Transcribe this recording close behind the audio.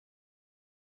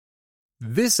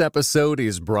This episode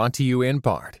is brought to you in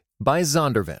part by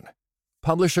Zondervan,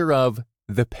 publisher of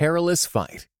The Perilous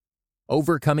Fight,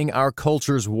 Overcoming Our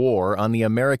Culture's War on the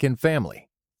American Family,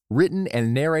 written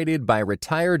and narrated by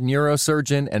retired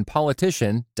neurosurgeon and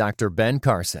politician Dr. Ben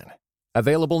Carson.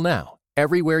 Available now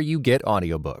everywhere you get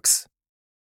audiobooks.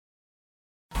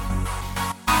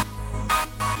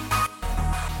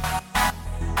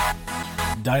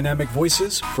 Dynamic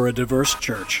voices for a diverse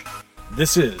church.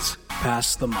 This is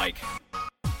Pass the Mic.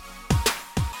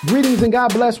 Greetings and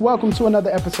God bless. Welcome to another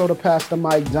episode of Pass the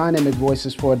Mic, Dynamic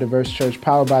Voices for a Diverse Church,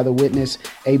 powered by The Witness,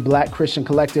 a Black Christian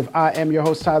collective. I am your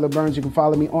host, Tyler Burns. You can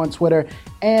follow me on Twitter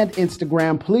and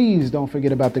Instagram. Please don't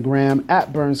forget about the gram,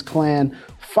 at Burns Clan.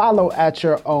 Follow at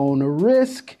your own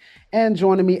risk. And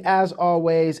joining me, as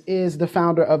always, is the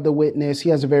founder of The Witness. He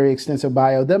has a very extensive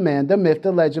bio. The man, the myth,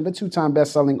 the legend, the two-time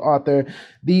best-selling author,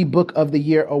 the Book of the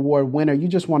Year award winner. You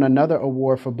just won another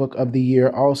award for Book of the Year.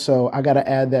 Also, I got to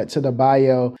add that to the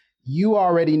bio. You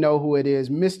already know who it is.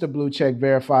 Mr. Blue Check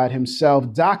Verified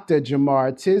himself, Dr.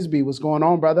 Jemar Tisby. What's going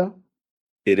on, brother?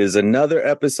 It is another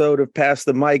episode of Pass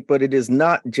the Mic, but it is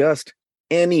not just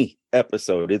any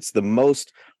episode. It's the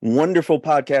most wonderful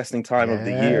podcasting time of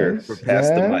the year for Pass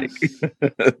the Mic.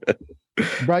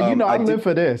 Bro, you know I live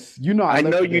for this. You know I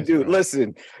know you do. Bro.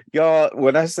 Listen, y'all,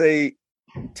 when I say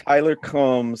Tyler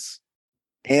comes,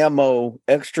 ammo,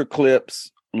 extra clips,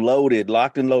 loaded,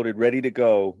 locked and loaded, ready to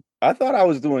go, I thought I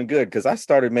was doing good because I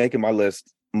started making my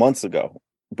list months ago.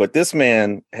 But this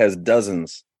man has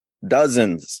dozens.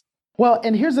 Well,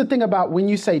 and here's the thing about when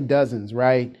you say dozens,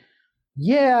 right?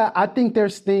 Yeah, I think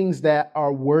there's things that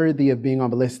are worthy of being on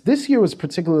the list. This year was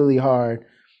particularly hard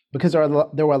because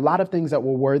there were a lot of things that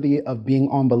were worthy of being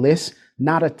on the list.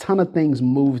 Not a ton of things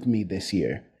moved me this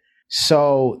year.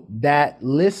 So that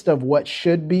list of what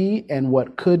should be and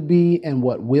what could be and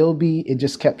what will be, it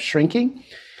just kept shrinking.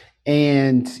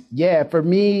 And yeah, for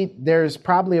me, there's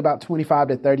probably about 25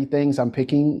 to 30 things I'm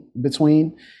picking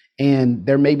between. And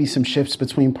there may be some shifts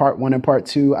between part one and part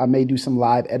two. I may do some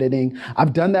live editing.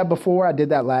 I've done that before. I did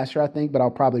that last year, I think, but I'll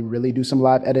probably really do some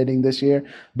live editing this year.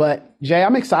 But Jay,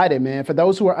 I'm excited, man. For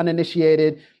those who are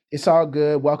uninitiated, it's all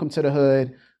good. Welcome to the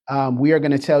hood. We are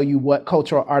going to tell you what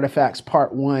Cultural Artifacts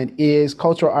Part 1 is.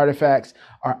 Cultural artifacts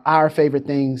are our favorite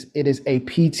things. It is a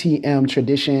PTM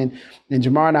tradition. And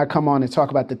Jemar and I come on and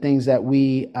talk about the things that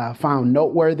we found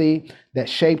noteworthy, that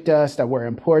shaped us, that were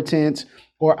important,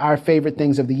 or our favorite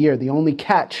things of the year. The only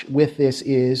catch with this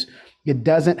is it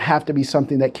doesn't have to be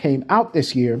something that came out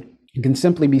this year. It can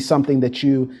simply be something that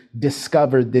you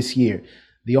discovered this year.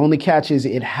 The only catch is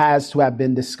it has to have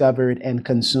been discovered and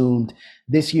consumed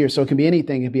this year. So it can be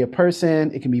anything. It can be a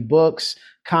person. It can be books,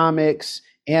 comics,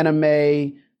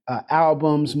 anime,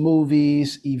 albums,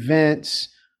 movies, events.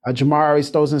 Jemar always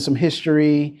throws in some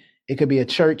history. It could be a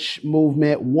church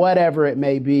movement, whatever it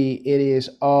may be. It is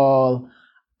all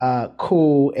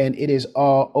cool, and it is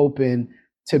all open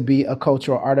to be a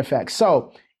cultural artifact.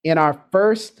 So in our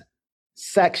first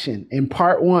section, in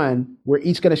part one, we're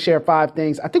each going to share 5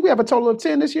 things. I think we have a total of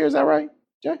 10 this year. Is that right,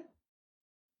 Jay?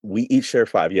 We each share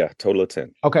 5. Yeah, total of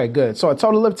 10. Okay, good. So a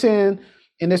total of 10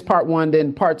 in this part one.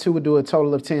 Then part 2 would do a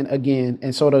total of 10 again.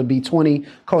 And so it'll be 20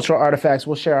 cultural artifacts.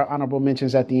 We'll share our honorable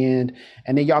mentions at the end.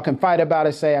 And then y'all can fight about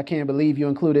it. Say, I can't believe you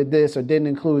included this or didn't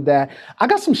include that. I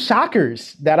got some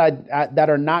shockers that that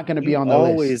are not going to be on the list.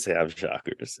 You always have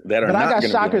shockers that are but not I got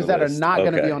shockers that list. are not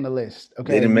going to be on the list.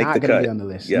 Okay. They didn't make not the gonna cut. Be on the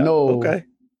list. Yeah. No. Okay.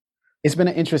 It's been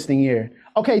an interesting year.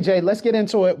 Okay, Jay, let's get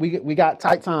into it. We got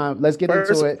tight time. Let's get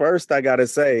into it. First, I gotta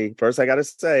say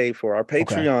for our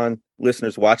Patreon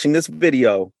listeners watching this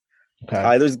video,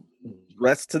 Tyler's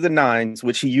dressed to the nines,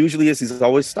 which he usually is. He's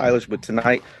always stylish, but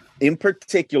tonight in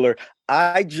particular,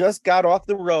 I just got off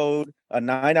the road, a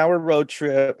 9-hour road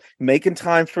trip, making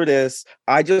time for this.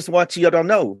 I just want you to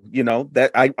know, that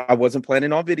I wasn't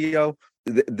planning on video.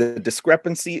 The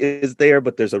discrepancy is there,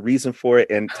 but there's a reason for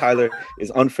it, and Tyler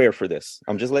is unfair for this.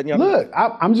 I'm just letting you know. Look,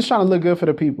 I'm just trying to look good for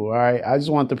the people, all right? I just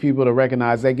want the people to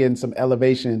recognize they're getting some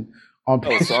elevation on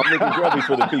picture. So I'm looking grubby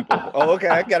for the people. Oh, okay,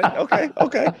 I got it.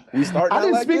 Okay. We start. I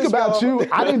didn't speak about you.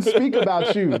 I didn't speak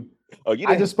about you. Oh, you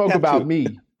didn't. I just spoke about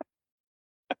me.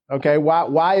 Okay,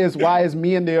 why is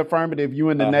me in the affirmative, you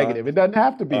in the negative? It doesn't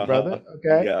have to be, brother.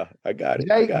 Okay. Yeah, I got it.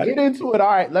 Jay, get into it. All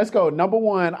right, let's go. Number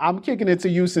one, I'm kicking it to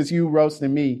you since you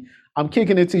roasting me. I'm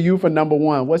kicking it to you for number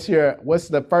one. What's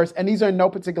the first? And these are in no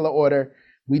particular order.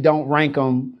 We don't rank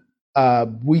them.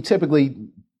 We typically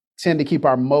tend to keep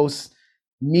our most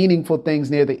meaningful things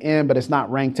near the end, but it's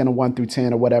not ranked in a 1 through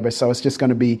 10 or whatever. So it's just going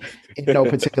to be in no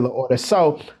particular order.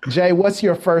 So, Jay, what's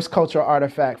your first cultural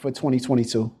artifact for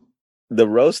 2022? The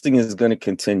roasting is going to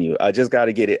continue. I just got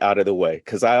to get it out of the way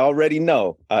because I already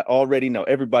know.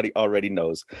 Everybody already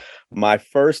knows. My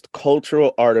first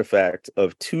cultural artifact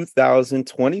of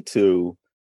 2022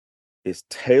 is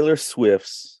Taylor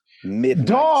Swift's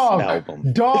Midnight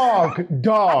album. Dog.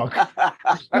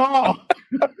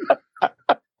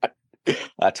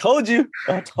 I told you.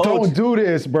 Don't do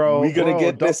this, bro. We're gonna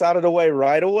get this out of the way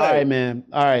right away. All right, man.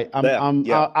 All right, I'm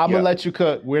gonna let you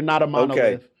cook. We're not a monolith.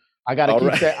 Okay. I gotta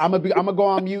keep saying. I'm gonna go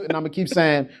on mute and I'm gonna keep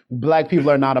saying Black people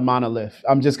are not a monolith.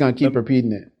 I'm just gonna keep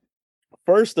repeating it.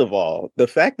 First of all, the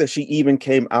fact that she even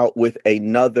came out with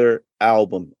another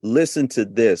album. Listen to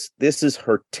this. This is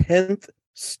her 10th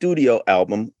studio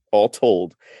album, all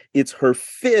told. It's her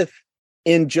 5th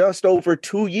in just over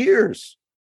 2 years.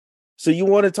 So you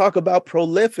want to talk about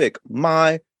prolific?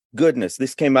 My goodness.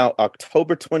 This came out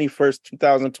October 21st,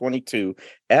 2022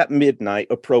 at midnight,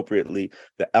 appropriately.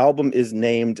 The album is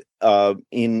named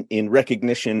in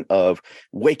recognition of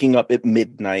waking up at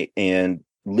midnight and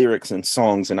lyrics and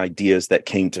songs and ideas that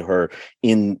came to her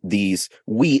in these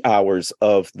wee hours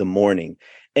of the morning.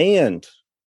 And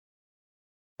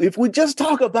if we just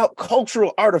talk about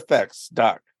cultural artifacts,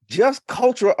 Doc, just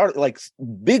cultural art, like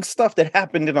big stuff that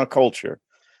happened in our culture,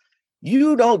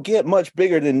 you don't get much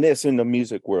bigger than this in the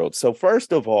music world. So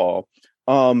first of all,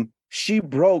 she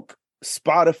broke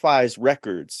Spotify's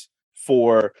records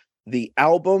for the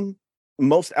album,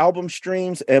 most album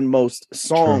streams and most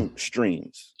song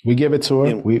streams. We give it to her.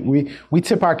 And we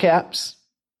tip our caps.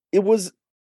 It's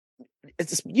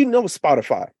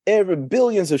Spotify, every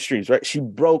billions of streams, right? She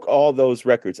broke all those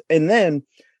records. And then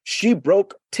she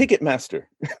broke Ticketmaster.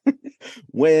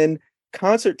 When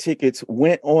concert tickets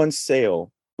went on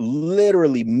sale,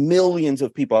 literally millions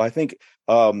of people, I think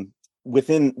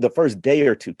within the first day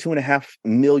or two, 2.5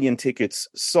 million tickets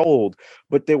sold.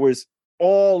 But there was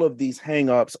all of these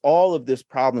hangups, all of this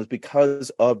problems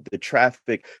because of the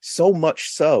traffic, so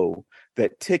much so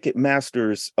that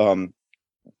Ticketmaster's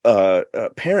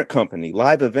parent company,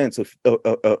 Live Events,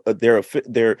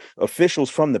 their officials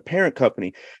from the parent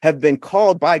company have been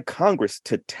called by Congress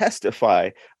to testify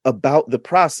about the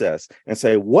process and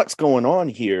say, what's going on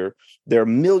here? There are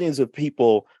millions of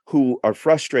people who are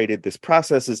frustrated. This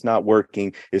process is not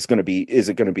working. Is it going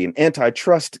to be an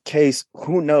antitrust case?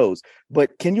 Who knows?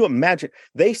 But can you imagine?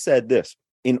 They said this: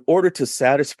 in order to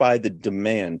satisfy the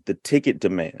demand, the ticket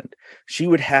demand, she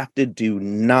would have to do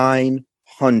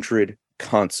 900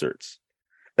 concerts.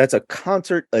 That's a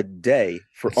concert a day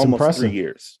for That's almost impressive. 3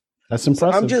 years. That's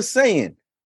impressive. So I'm just saying,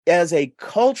 as a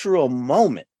cultural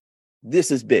moment,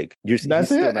 this is big.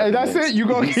 That's it. You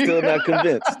gonna keep still not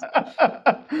convinced,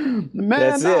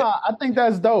 man? I think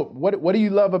that's dope. What do you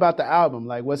love about the album?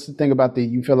 Like, what's the thing about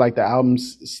you feel like the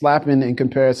album's slapping in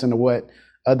comparison to what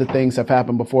other things have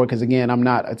happened before? Because again, I'm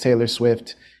not a Taylor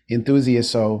Swift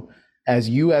enthusiast. So, as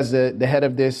the head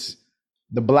of this,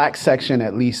 the Black section,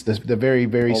 at least the very,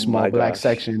 very small Black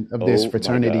section of this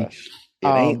fraternity. It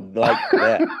ain't like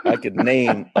that. I could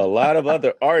name a lot of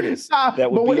other artists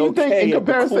that would be okay at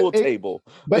the pool table.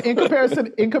 But in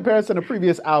comparison to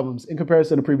previous albums,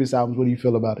 what do you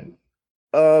feel about it?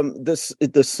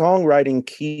 The songwriting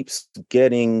keeps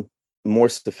getting more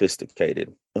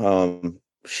sophisticated.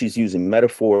 She's using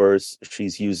metaphors.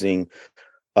 She's using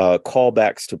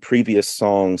callbacks to previous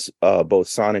songs, both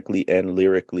sonically and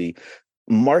lyrically.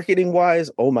 Marketing wise,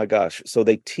 oh my gosh. So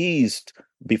they teased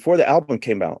before the album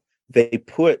came out. They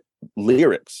put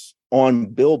lyrics on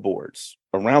billboards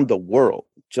around the world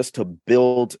just to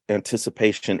build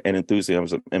anticipation and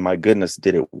enthusiasm. And my goodness,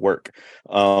 did it work?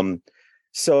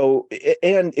 So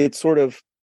it sort of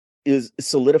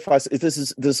solidifies. This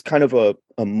is kind of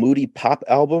a moody pop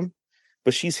album,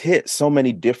 but she's hit so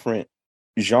many different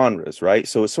genres, right?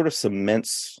 So it sort of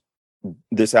cements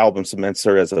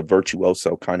her as a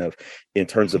virtuoso kind of in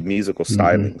terms of musical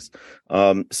stylings.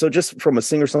 So just from a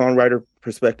singer-songwriter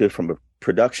perspective, from a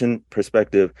production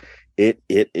perspective, it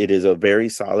is a very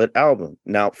solid album.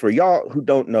 Now, for y'all who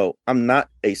don't know, I'm not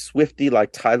a Swiftie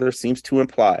like Tyler seems to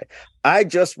imply. I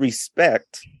just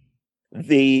respect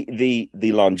the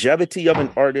longevity of an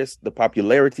artist, the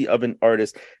popularity of an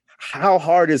artist. How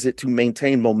hard is it to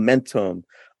maintain momentum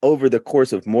over the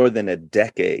course of more than a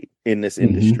decade in this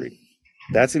industry?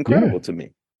 That's incredible to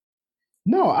me.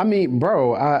 No, I mean,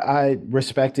 bro, I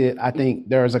respect it. I think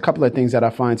there's a couple of things that I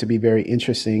find to be very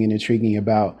interesting and intriguing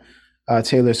about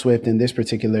Taylor Swift in this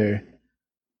particular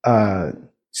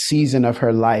season of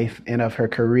her life and of her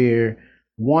career.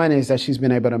 One is that she's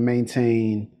been able to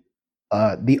maintain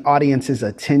the audience's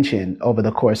attention over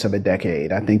the course of a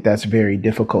decade. I think that's very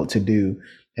difficult to do.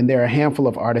 And there are a handful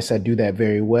of artists that do that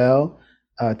very well.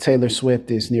 Taylor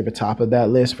Swift is near the top of that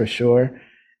list for sure.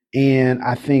 And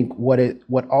I think what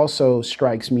also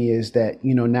strikes me is that,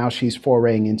 now she's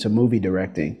foraying into movie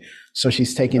directing. So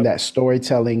she's taking that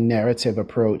storytelling narrative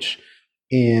approach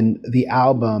in the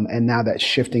album, and now that's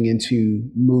shifting into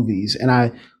movies. And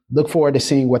I look forward to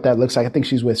seeing what that looks like. I think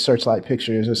she's with Searchlight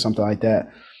Pictures or something like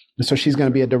that. And so she's going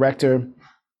to be a director.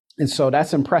 And so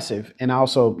that's impressive. And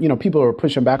also, people are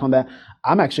pushing back on that.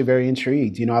 I'm actually very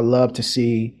intrigued. I love to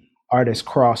see artists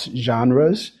cross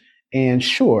genres. And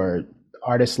sure,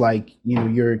 artists like,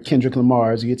 your Kendrick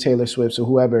Lamar's, your Taylor Swift's, or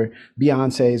whoever,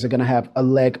 Beyonce's, are going to have a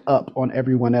leg up on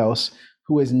everyone else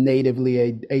who is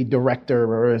natively a director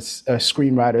or a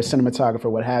screenwriter, cinematographer,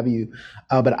 what have you.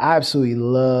 But I absolutely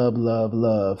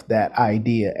love that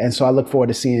idea. And so I look forward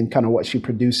to seeing kind of what she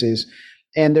produces.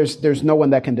 And there's no one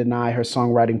that can deny her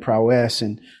songwriting prowess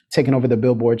and taking over the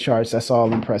Billboard charts. That's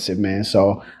all impressive, man.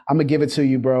 So I'm gonna give it to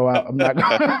you, bro. I'm not.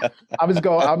 I'm just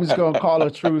gonna call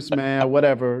a truce, man.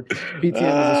 Whatever. PTM is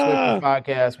a Swift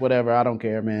podcast. Whatever. I don't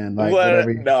care, man. Like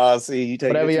whatever. No, see, you take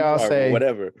whatever y'all far, say.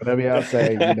 Whatever. Whatever y'all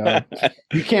say.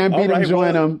 You can't beat them,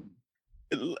 join them.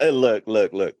 Look.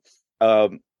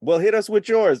 Well, hit us with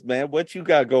yours, man. What you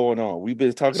got going on? We've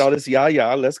been talking all this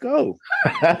yah. Let's go.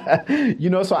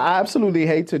 So I absolutely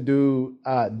hate to do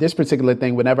this particular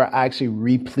thing whenever I actually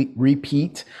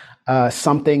repeat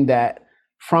something that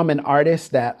from an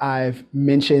artist that I've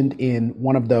mentioned in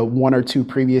one of the one or two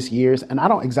previous years. And I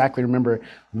don't exactly remember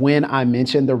when I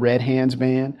mentioned the Red Hands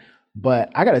band,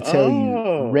 but I got to tell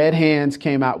you, Red Hands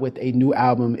came out with a new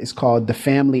album. It's called The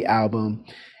Family Album.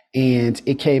 And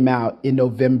it came out in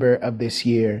November of this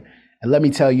year. And let me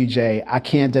tell you, Jay, I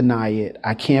can't deny it.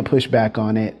 I can't push back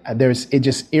on it. It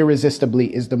just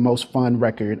irresistibly is the most fun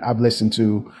record I've listened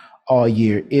to all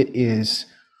year. It is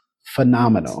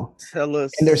phenomenal. Tell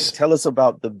us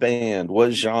about the band.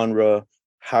 What genre?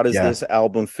 How does this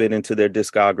album fit into their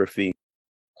discography?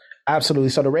 Absolutely.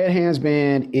 So the Red Hands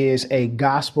Band is a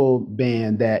gospel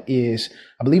band that is,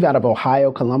 I believe, out of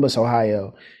Ohio, Columbus,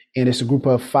 Ohio. And it's a group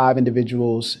of 5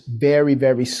 individuals, very,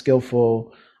 very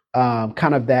skillful,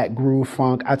 kind of that groove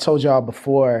funk. I told y'all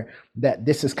before that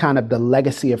this is kind of the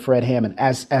legacy of Fred Hammond.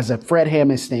 As a Fred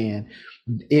Hammond stan,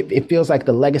 it feels like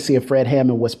the legacy of Fred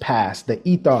Hammond was passed. The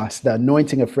ethos, the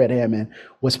anointing of Fred Hammond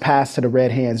was passed to the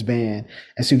Red Hands Band.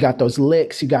 And so you got those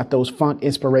licks, you got those funk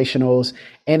inspirationals,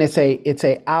 and it's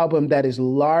a album that is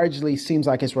largely seems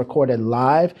like it's recorded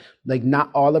live. Like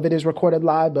not all of it is recorded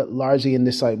live, but largely in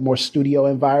this like more studio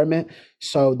environment.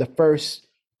 So the first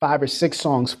 5 or 6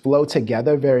 songs flow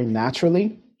together very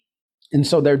naturally. And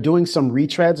so they're doing some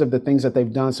retreads of the things that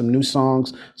they've done, some new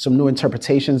songs, some new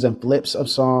interpretations and flips of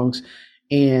songs.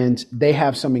 And they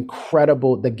have some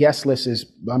the guest list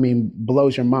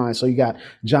blows your mind. So you got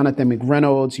Jonathan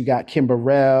McReynolds, you got Kim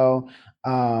Burrell,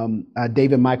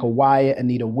 David Michael Wyatt,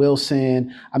 Anita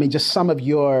Wilson. Just some of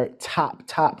your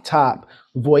top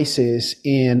voices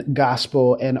in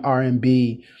gospel and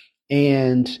R&B.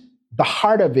 And the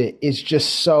heart of it is just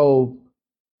so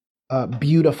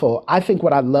beautiful. I think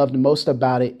what I loved most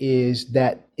about it is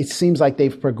that it seems like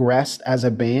they've progressed as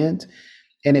a band,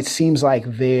 and it seems like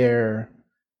they're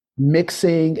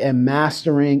mixing and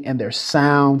mastering and their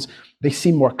sounds, they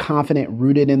seem more confident,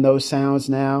 rooted in those sounds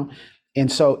now.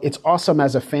 And so it's awesome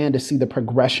as a fan to see the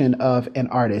progression of an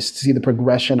artist, to see the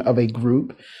progression of a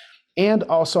group. And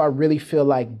also I really feel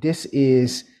like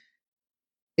it's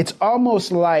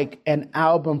almost like an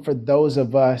album for those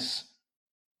of us.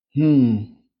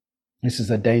 This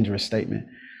is a dangerous statement.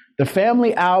 The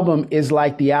Family album is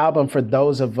like the album for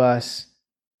those of us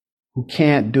who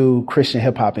can't do Christian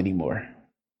hip hop anymore.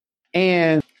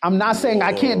 And I'm not saying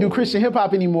I can't do Christian hip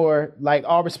hop anymore, like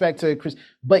all respect to Chris,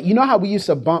 but you know how we used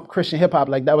to bump Christian hip hop,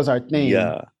 like that was our thing.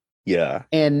 Yeah.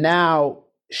 And now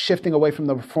shifting away from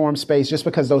the reform space just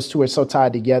because those two are so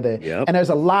tied together. Yep. And there's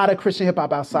a lot of Christian hip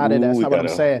hop outside of that. That's not what I'm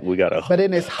saying. We got but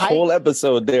in its whole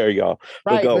episode there, y'all.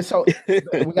 Right. But so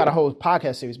we got a whole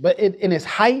podcast series. But in its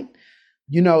height,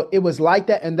 it was like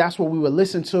that. And that's what we would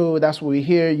listen to. That's what we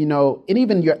hear, and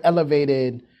even your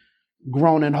elevated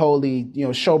Grown and Holy,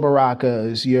 Sho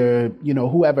Barakas, your,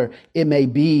 whoever it may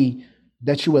be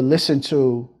that you would listen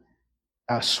to,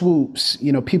 Swoops,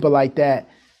 people like that.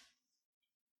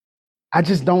 I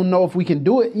just don't know if we can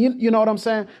do it. You know what I'm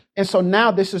saying? And so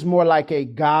now this is more like a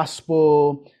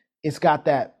gospel. It's got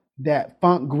that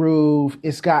funk groove.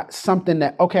 It's got something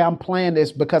that, okay, I'm playing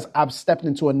this because I've stepped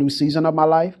into a new season of my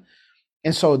life.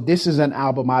 And so this is an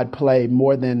album I'd play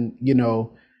more than,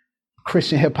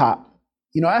 Christian hip hop.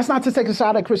 That's not to take a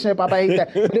shot at Christian hip hop. I hate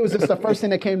that. But it was just the first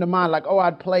thing that came to mind. Like,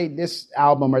 I'd play this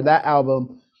album or that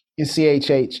album in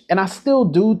CHH. And I still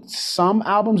do some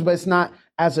albums, but it's not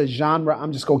as a genre.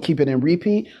 I'm just going to keep it in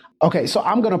repeat. Okay, so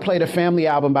I'm gonna play the Family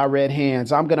album by Red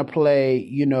Hands. I'm gonna play,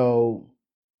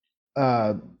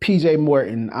 PJ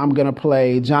Morton. I'm gonna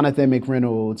play Jonathan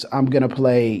McReynolds. I'm gonna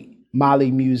play Mali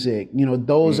Music.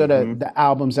 Those are the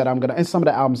albums that I'm gonna, and some of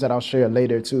the albums that I'll share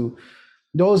later too.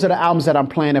 Those are the albums that I'm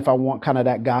playing if I want kind of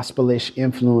that gospelish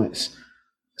influence.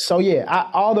 So yeah,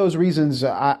 all those reasons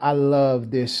I love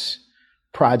this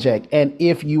project. And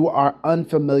if you are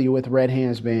unfamiliar with Red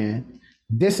Hands Band,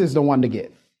 this is the one to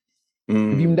get.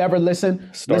 If you've never listened,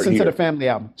 listen to the Family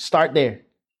album. Start there.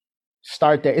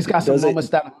 It's got some moments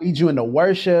that lead you into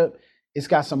worship. It's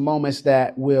got some moments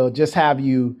that will just have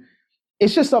you.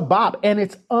 It's just a bop, and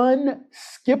it's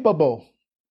unskippable.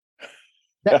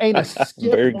 There ain't a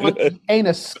skip. Ain't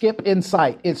a skip in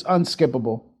sight. It's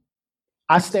unskippable.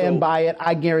 I stand by it.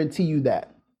 I guarantee you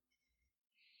that.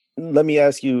 Let me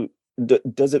ask you: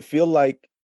 does it feel like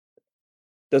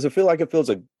it fills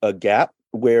a gap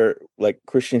where like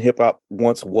Christian hip hop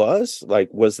once was? Like,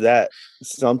 was that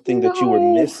something that you were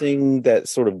missing, that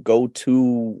sort of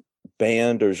go-to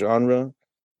band or genre?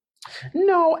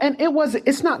 No, and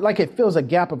it's not like it fills a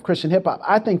gap of Christian hip hop.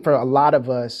 I think for a lot of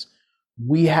us,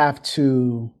 we're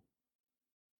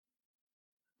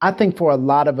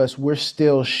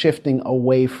still shifting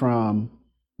away from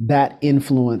that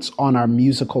influence on our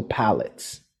musical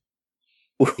palettes.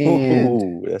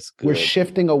 And that's good. We're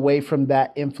shifting away from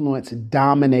that influence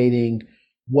dominating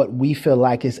what we feel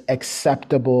like is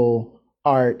acceptable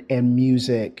art and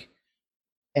music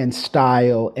and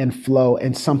style and flow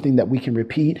and something that we can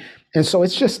repeat. And so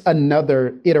it's just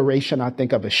another iteration, I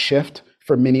think, of a shift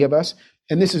for many of us.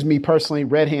 And this is me personally.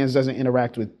 Red Hands doesn't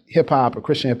interact with hip hop or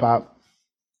Christian hip hop.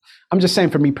 I'm just saying,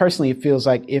 for me personally, it feels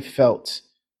like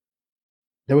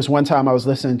there was one time I was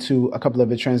listening to a couple of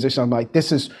the transitions. I'm like,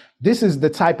 this is the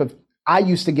type of, I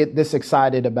used to get this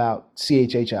excited about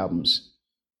CHH albums.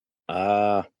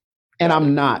 And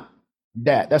I'm not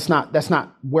that. That's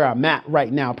not where I'm at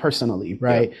right now personally,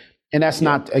 right? Yeah. And that's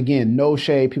not, again, no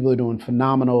shade. People are doing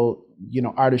phenomenal,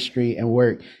 artistry and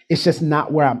work. It's just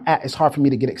not where I'm at. It's hard for me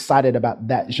to get excited about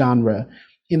that genre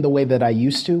in the way that I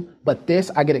used to. But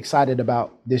I get excited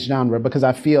about this genre because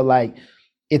I feel like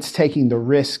it's taking the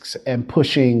risks and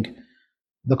pushing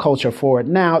the culture forward.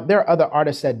 Now, there are other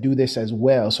artists that do this as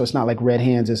well. So it's not like Red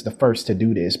Hands is the first to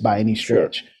do this by any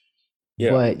stretch. Sure.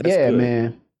 Yeah, but yeah, good.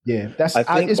 Man. Yeah,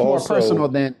 it's more personal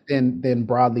than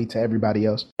broadly to everybody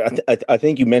else. I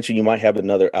think you mentioned you might have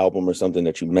another album or something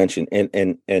that you mentioned.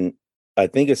 And I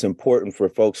think it's important for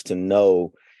folks to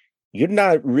know you're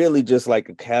not really just like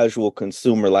a casual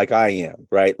consumer like I am,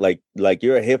 right? Like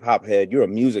you're a hip hop head, you're a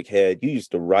music head. You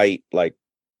used to write like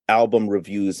album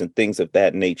reviews and things of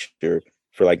that nature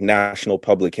for like national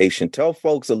publication. Tell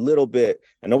folks a little bit.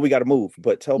 I know we got to move,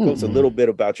 but tell folks a little bit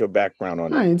about your background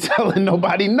on it. I ain't telling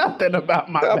nobody nothing about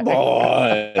my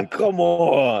background. Come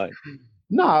on.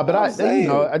 Nah, but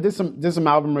I did some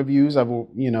album reviews. I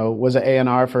was an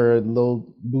A&R for a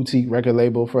little boutique record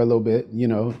label for a little bit.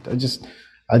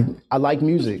 I like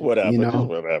music.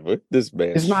 Whatever. This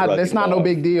man. It's not no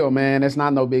big deal, man. It's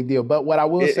not no big deal. But what I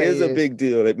will say is a big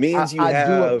deal. It means you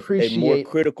have a more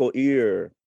critical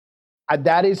ear.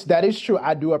 That is true.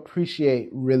 I do appreciate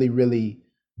really, really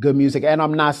good music. And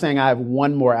I'm not saying I have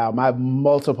one more album. I have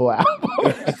multiple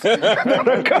albums.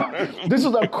 This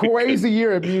is a crazy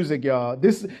year of music, y'all.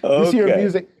 This year of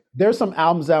music. There's some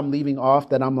albums that I'm leaving off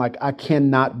that I'm like, I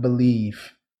cannot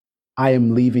believe I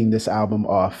am leaving this album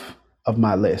off of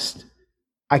my list.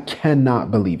 I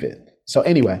cannot believe it. So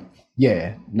anyway,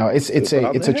 yeah, no, it's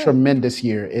a tremendous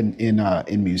year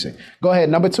in music. Go ahead,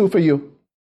 number 2 for you.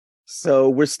 So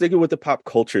we're sticking with the pop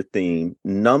culture theme.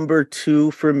 Number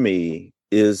 2 for me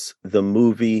is the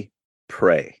movie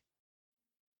Prey.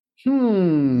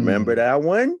 Remember that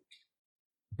one?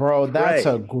 Bro, that's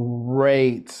a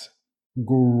great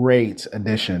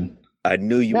addition. I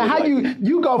knew you would. How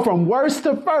you go from worst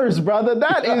to first, brother?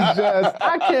 That is just,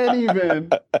 I can't even.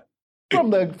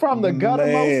 From the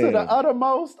guttermost to the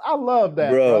uttermost. I love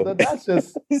that, brother. That's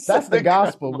the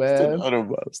gospel, man.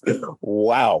 Uttermost.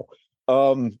 Wow.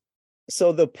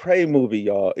 So the Prey movie,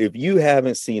 y'all, if you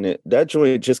haven't seen it, that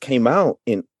joint just came out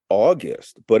in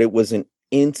August, but it was an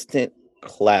instant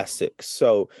classic.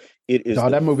 So it is.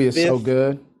 That movie is so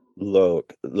good.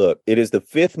 Look, it is the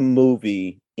 5th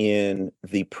movie in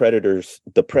the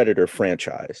Predator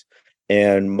franchise.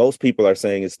 And most people are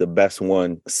saying it's the best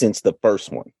one since the first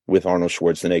one with Arnold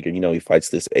Schwarzenegger. He fights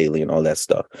this alien, all that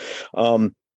stuff.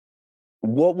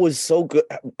 What was so good?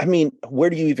 I mean, where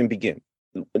do you even begin?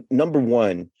 Number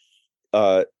one,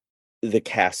 the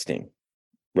casting,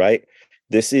 right?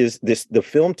 The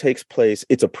film takes place,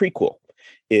 it's a prequel.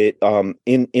 It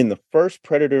in the first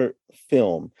Predator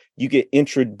film, you get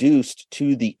introduced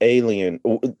to the alien,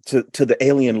 to the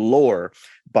alien lore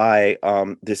by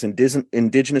this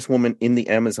indigenous woman in the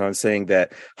Amazon saying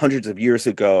that hundreds of years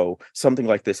ago something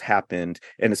like this happened,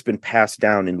 and it's been passed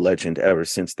down in legend ever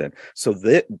since then. So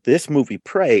this movie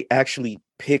Prey actually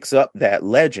picks up that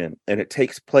legend, and it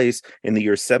takes place in the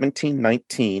year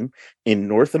 1719 in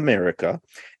North America,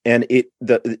 and it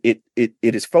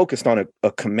is focused on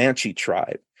a Comanche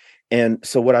tribe. And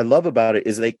so what I love about it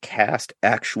is they cast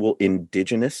actual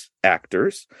indigenous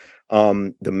actors.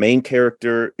 The main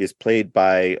character is played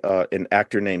by an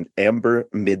actor named Amber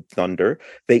Midthunder.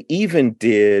 They even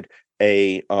did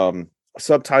a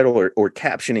subtitle or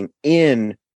captioning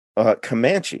in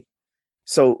Comanche.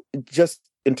 So just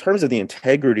in terms of the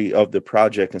integrity of the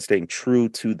project and staying true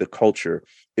to the culture,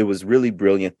 it was really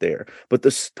brilliant there. But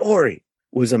the story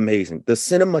was amazing. The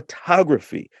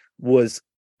cinematography was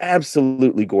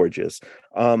absolutely gorgeous.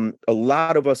 A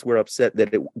lot of us were upset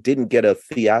that it didn't get a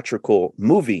theatrical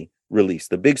movie release,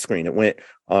 the big screen.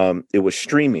 It was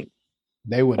streaming.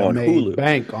 They would have made Hulu.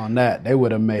 Bank on that. They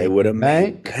would have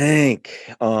made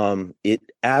bank. It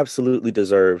absolutely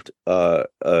deserved a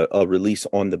release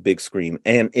on the big screen,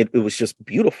 and it was just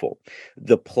beautiful.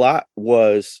 The plot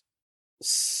was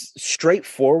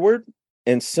straightforward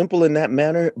and simple in that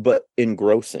manner, but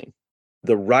engrossing.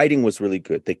 The writing was really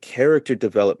good. The character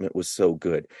development was so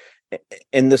good.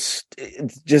 And this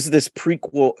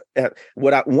prequel,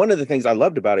 one of the things I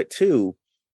loved about it too,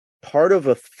 part of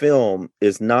a film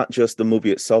is not just the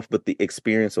movie itself, but the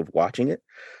experience of watching it.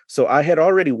 So I had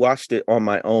already watched it on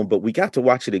my own, but we got to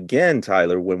watch it again,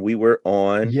 Tyler, when we were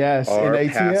on our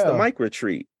Pass the Mic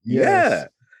retreat. Yes. Yeah.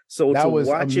 So that to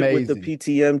watch amazing. It with the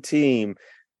PTM team,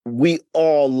 we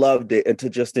all loved it. And to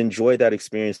just enjoy that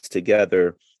experience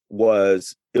together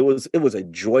was a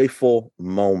joyful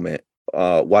moment,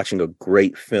 watching a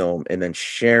great film and then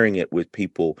sharing it with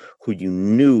people who you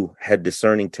knew had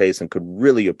discerning taste and could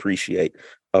really appreciate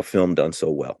a film done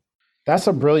so well. That's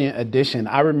a brilliant addition.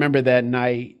 I remember that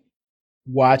night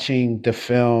watching the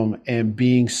film and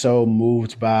being so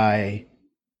moved by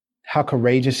how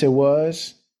courageous it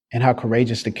was and how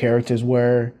courageous the characters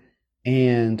were,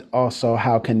 and also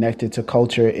how connected to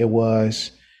culture it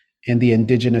was and the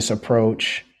indigenous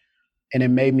approach. And it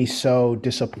made me so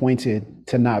disappointed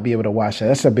to not be able to watch that.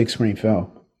 That's a big screen film.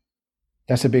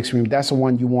 That's a big screen. That's the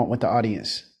one you want with the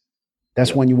audience.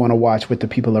 That's one you want to watch with the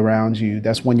people around you.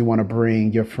 That's one you want to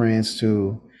bring your friends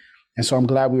to. And so I'm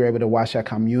glad we were able to watch that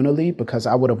communally, because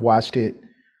I would have watched it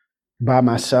by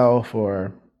myself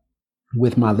or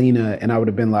with Marlena, and I would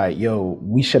have been like, yo,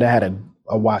 we should have had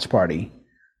a watch party,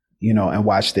 and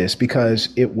watch this, because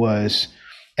it was.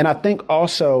 And I think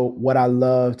also what I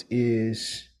loved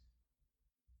is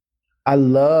I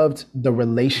loved the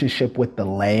relationship with the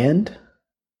land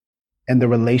and the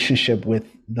relationship with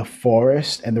the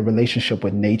forest and the relationship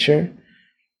with nature.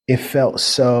 It felt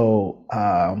so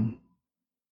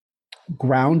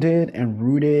grounded and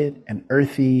rooted and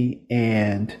earthy.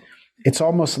 And it's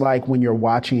almost like when you're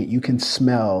watching it, you can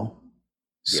smell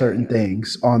certain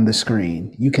things on the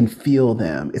screen. You can feel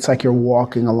them. It's like you're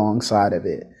walking alongside of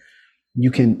it. You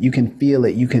can feel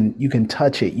it. You can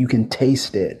touch it. You can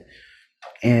taste it.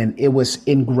 And it was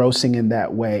engrossing in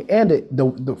that way. And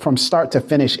from start to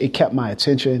finish, it kept my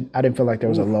attention. I didn't feel like there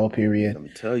was a lull period. Let me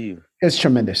tell you. It's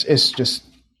tremendous. It's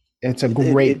a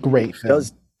great film. It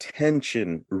does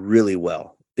tension really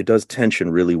well.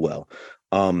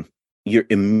 You're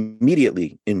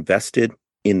immediately invested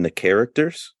in the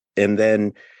characters, and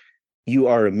then you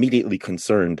are immediately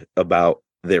concerned about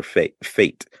their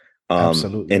fate.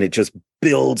 Absolutely. And it just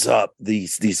builds up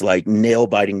these like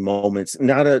nail-biting moments.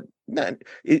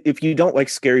 If you don't like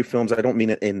scary films, I don't mean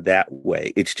it in that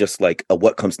way. It's just like a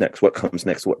what comes next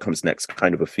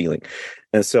kind of a feeling.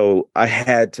 And so I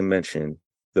had to mention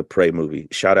the Prey movie.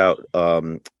 Shout out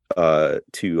to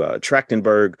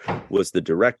Trachtenberg was the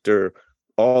director,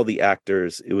 all the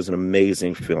actors. It was an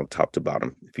amazing film, top to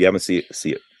bottom. If you haven't seen it,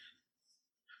 see it.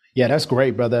 Yeah, that's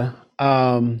great, brother.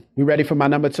 We ready for my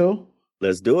number 2?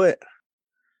 Let's do it.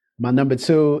 My number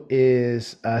 2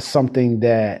 is something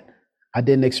that I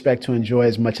didn't expect to enjoy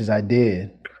as much as I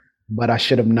did, but I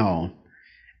should have known.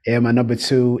 And my number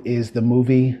 2 is the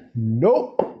movie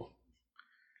Nope.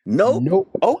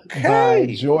 Okay. By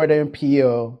Jordan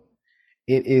Peele.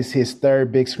 It is his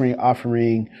third big screen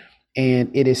offering, and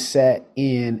it is set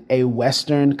in a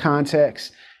Western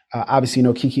context. Obviously,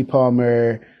 Keke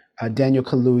Palmer, Daniel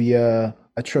Kaluuya,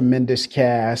 a tremendous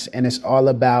cast, and it's all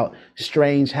about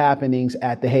strange happenings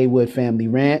at the Haywood family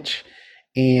ranch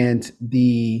and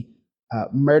the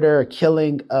murder,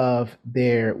 killing of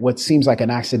what seems like an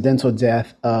accidental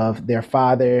death of their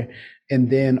father, and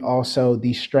then also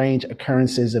the strange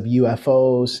occurrences of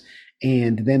UFOs.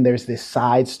 And then there's this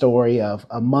side story of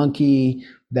a monkey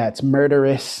that's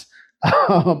murderous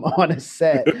on a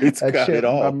set. It's got it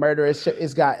all. A murderous.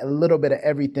 It's got a little bit of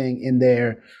everything in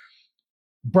there.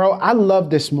 Bro, I love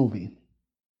this movie.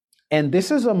 And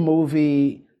this is a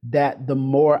movie that the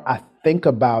more I think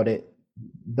about it,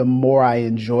 the more I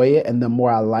enjoy it and the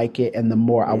more I like it and the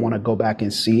more I want to go back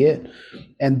and see it.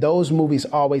 And those movies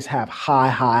always have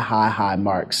high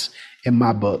marks in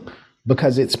my book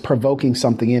because it's provoking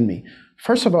something in me.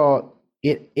 First of all,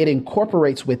 it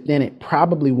incorporates within it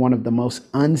probably one of the most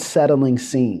unsettling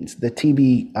scenes, the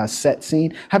TV set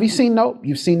scene. Have you seen Nope?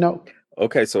 You've seen Nope?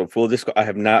 Okay, so full disclosure, I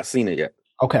have not seen it yet.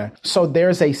 Okay, so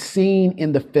there's a scene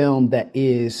in the film that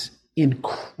is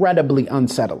incredibly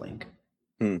unsettling.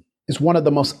 It's one of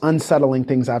the most unsettling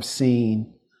things I've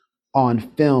seen on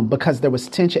film because there was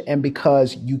tension and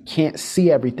because you can't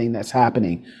see everything that's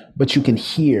happening, but you can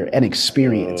hear and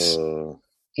experience.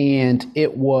 And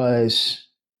it was,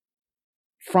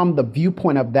 from the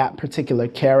viewpoint of that particular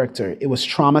character, it was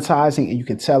traumatizing, and you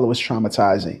can tell it was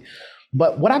traumatizing.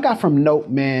 But what I got from Nope,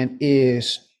 man,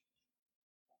 is,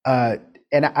 and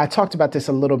I talked about this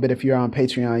a little bit. If you're on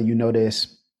Patreon, you know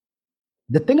this.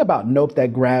 The thing about Nope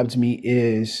that grabbed me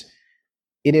is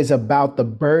it is about the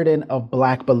burden of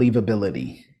Black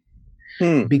believability.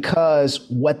 Because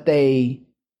what they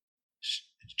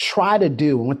try to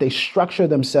do and what they structure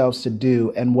themselves to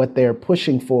do and what they're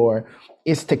pushing for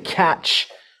is to catch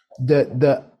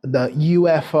the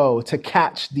UFO, to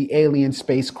catch the alien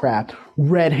spacecraft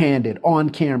red-handed on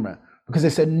camera, because they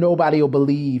said nobody will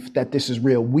believe that this is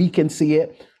real. We can see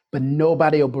it, but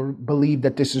nobody will believe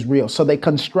that this is real. So they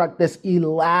construct this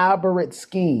elaborate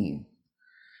scheme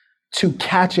to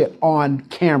catch it on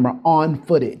camera, on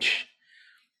footage.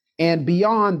 And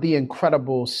beyond the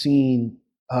incredible scene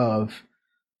of,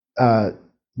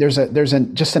 there's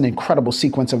just an incredible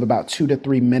sequence of about 2 to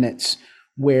 3 minutes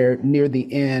where near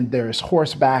the end there's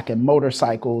horseback and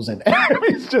motorcycles, and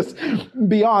it's just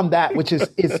beyond that, which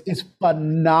is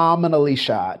phenomenally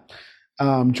shot.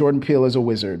 Jordan Peele is a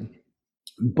wizard.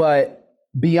 But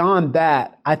beyond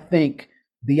that, I think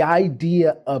the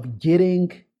idea of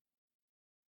getting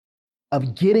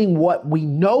what we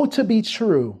know to be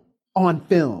true on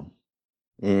film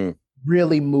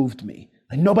really moved me.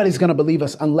 Like, nobody's going to believe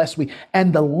us unless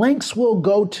and the lengths we'll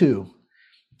go to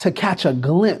catch a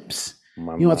glimpse.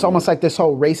 It's almost like this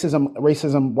whole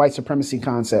racism, white supremacy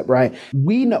concept, right?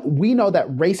 We know that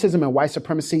racism and white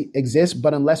supremacy exists,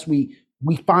 but unless we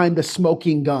find the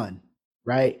smoking gun,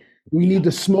 right? We need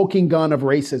the smoking gun of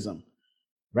racism,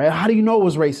 right? How do you know it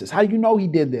was racist? How do you know he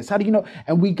did this? How do you know?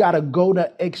 And we got to go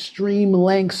to extreme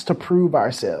lengths to prove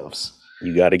ourselves.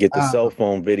 You got to get the cell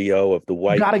phone video of the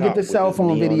white. You got to get the cell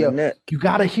phone video. You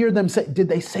got to hear them say, did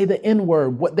they say the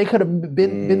N-word? What they could have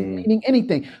been meaning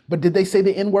anything, but did they say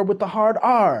the N-word with the hard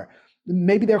R?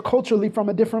 Maybe they're culturally from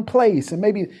a different place. And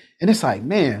it's like,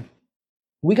 man,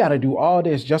 we got to do all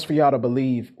this just for y'all to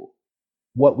believe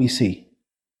what we see.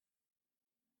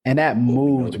 And that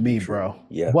moved me, bro.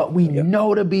 Yeah. What we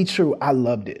know to be true. I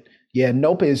loved it. Yeah.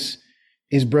 Nope is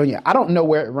brilliant. I don't know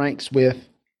where it ranks with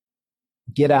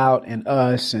Get Out and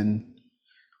Us, and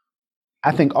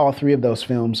I think all three of those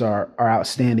films are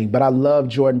outstanding. But I love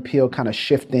Jordan Peele kind of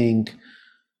shifting.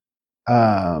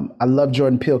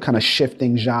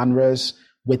 Genres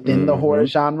within the horror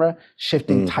genre,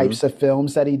 shifting types of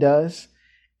films that he does,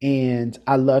 and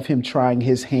I love him trying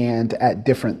his hand at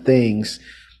different things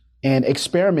and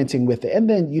experimenting with it. And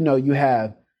then you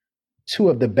have two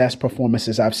of the best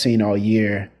performances I've seen all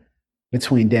year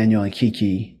between Daniel and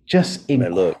Kiki. Just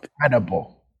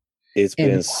incredible. It's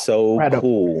been so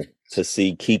cool to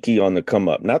see Kiki on the come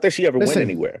up. Not that she ever went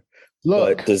anywhere,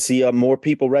 but to see more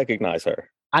people recognize her.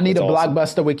 I need a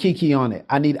blockbuster with Kiki on it.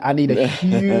 I need a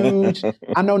huge.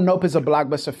 I know Nope is a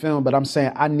blockbuster film, but I'm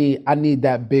saying I need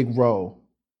that big role.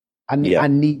 I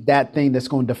need that thing that's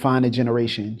going to define a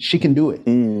generation. She can do it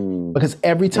because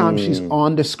every time she's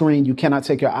on the screen, you cannot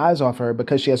take your eyes off her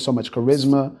because she has so much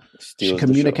charisma. She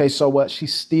communicates so well. She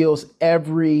steals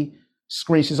every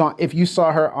screen she's on. If you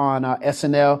saw her on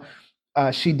SNL,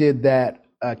 she did that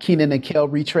Kenan and Kel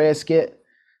retread skit,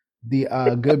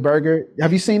 the Good Burger.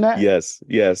 Have you seen that?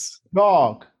 Yes.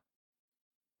 Dog.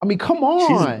 I mean, come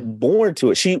on. She's born to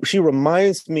it. She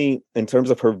reminds me, in terms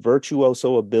of her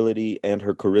virtuoso ability and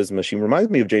her charisma, she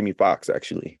reminds me of Jamie Foxx,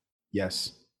 actually.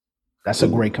 Yes. That's a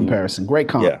great comparison. Great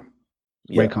comp. Yeah.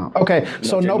 Great comp. Okay,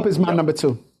 so Nope is my number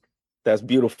 2. That's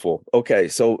beautiful. Okay,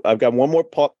 so I've got one more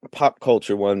pop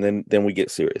culture one, then we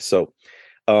get serious. So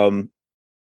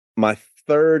My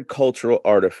third cultural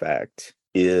artifact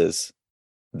is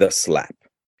the slap.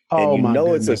 Oh, and my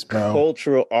goodness, it's a bro.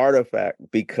 cultural artifact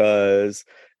because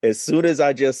as soon as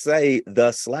I just say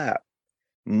the slap,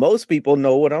 most people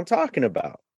know what I'm talking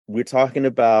about. We're talking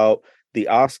about the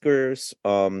Oscars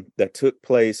that took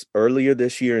place earlier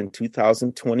this year in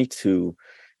 2022.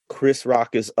 Chris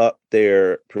Rock is up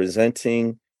there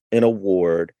presenting an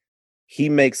award. He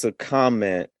makes a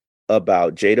comment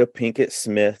about Jada Pinkett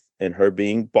Smith and her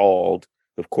being bald.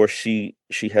 Of course, she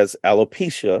has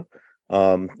alopecia,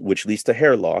 which leads to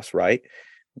hair loss, right?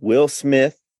 Will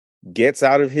Smith gets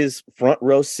out of his front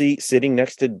row seat sitting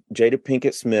next to Jada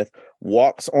Pinkett Smith,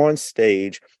 walks on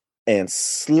stage and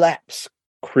slaps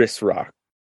Chris Rock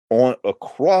on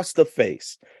across the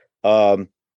face.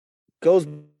 Goes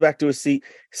back to his seat,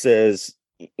 says,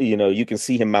 you can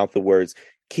see him mouth the words,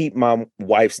 "Keep my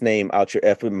wife's name out your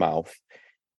effing mouth."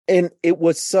 And it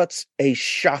was such a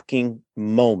shocking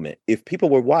moment. If people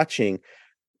were watching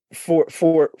for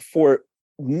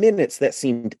minutes that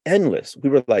seemed endless, we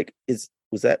were like,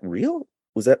 was that real?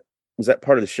 Was that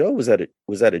part of the show? Was that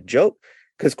a joke?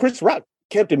 Because Chris Rock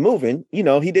kept it moving. He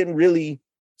didn't really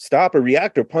stop or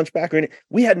react or punch back or anything.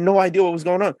 We had no idea what was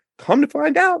going on. Come to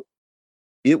find out,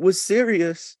 it was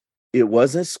serious. It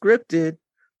wasn't scripted.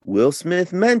 Will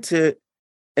Smith meant it.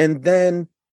 And then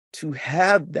to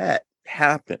have that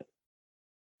happen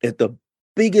at the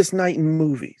biggest night in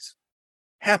movies,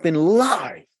 happen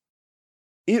live,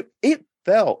 it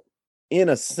felt, in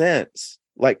a sense,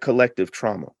 like collective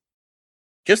trauma.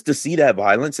 Just to see that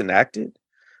violence enacted,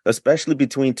 especially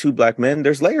between two Black men,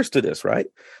 there's layers to this, right?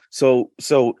 So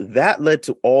that led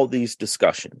to all these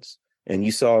discussions. And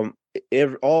you saw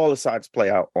all the sides play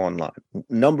out online.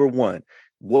 Number one,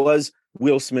 was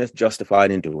Will Smith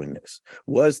justified in doing this?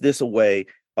 Was this a way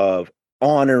of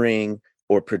honoring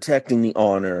or protecting the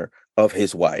honor of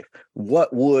his wife?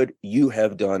 What would you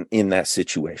have done in that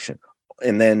situation?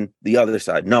 And then the other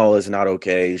side, no, it's not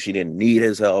okay. She didn't need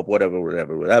his help, whatever.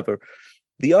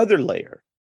 The other layer,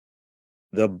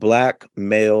 the Black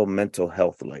male mental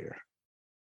health layer.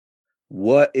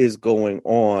 What is going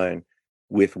on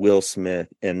with Will Smith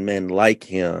and men like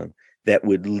him that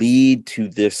would lead to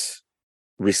this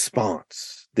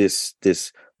response, this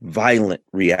violent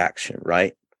reaction,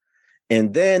 right?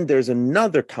 And then there's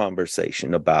another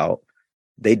conversation about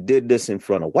they did this in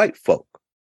front of white folk.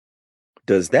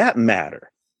 Does that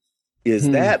matter? Is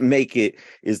that make it?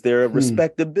 Is there a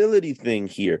respectability thing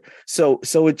here? So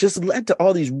it just led to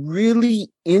all these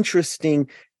really interesting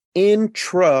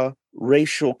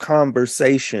intra-racial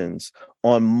conversations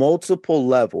on multiple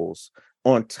levels,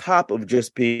 on top of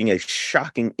just being a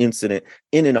shocking incident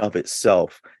in and of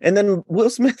itself. And then Will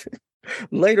Smith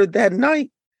later that night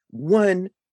won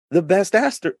the best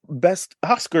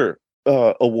Oscar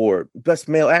award, best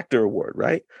male actor award,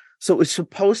 right? So it's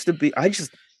supposed to be. That's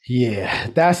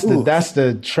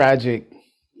the tragic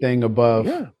thing above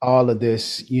all of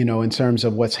this, in terms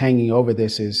of what's hanging over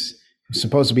this is it's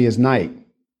supposed to be his night.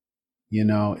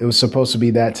 It was supposed to be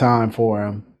that time for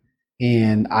him.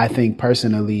 And I think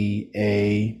personally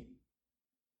a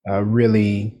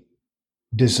really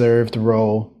deserved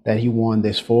role that he won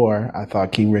this for. I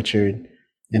thought King Richard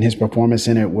and his performance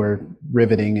in it were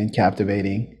riveting and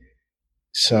captivating.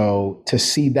 So to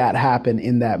see that happen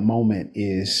in that moment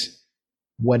is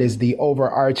what is the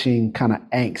overarching kind of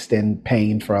angst and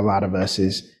pain for a lot of us.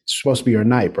 Is it's supposed to be your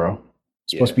night, bro.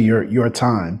 It's supposed to be your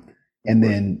time. And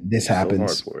then this happens. So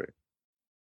hard for it.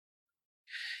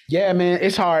 Yeah, man,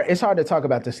 it's hard. It's hard to talk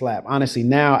about the slap. Honestly,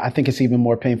 now I think it's even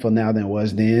more painful now than it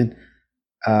was then.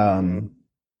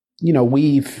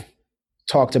 We've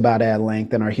talked about it at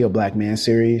length in our Heal Black Man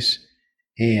series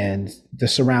and the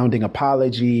surrounding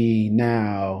apology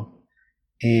now,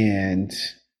 and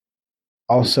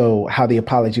also how the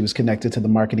apology was connected to the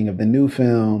marketing of the new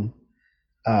film,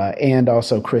 and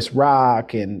also Chris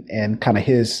Rock and kind of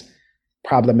his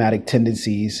problematic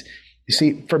tendencies. You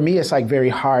see, for me, it's like very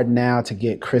hard now to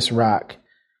get Chris Rock.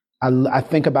 I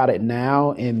think about it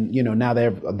now, and now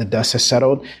that the dust has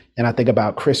settled, and I think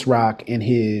about Chris Rock and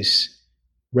his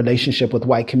relationship with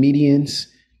white comedians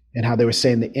and how they were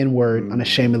saying the N-word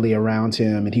unashamedly around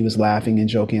him, and he was laughing and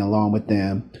joking along with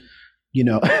them,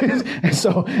 and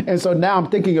so now I'm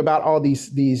thinking about all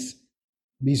these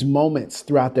moments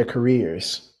throughout their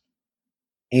careers,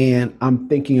 and I'm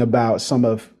thinking about some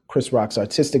of Chris Rock's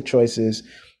artistic choices.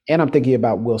 And I'm thinking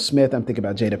about Will Smith. I'm thinking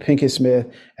about Jada Pinkett Smith,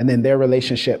 and then their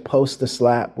relationship post the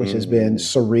slap, which has been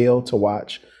surreal to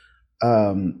watch.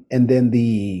 And then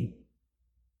the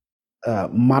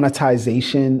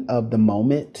monetization of the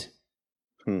moment,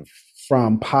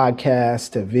 from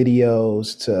podcasts to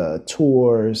videos to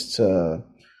tours to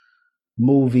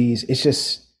movies. It's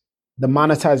just the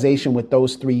monetization with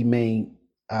those three main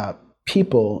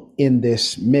people in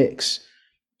this mix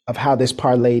of how this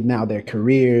parlayed now their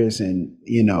careers, and,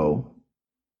 you know,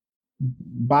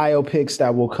 biopics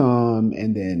that will come,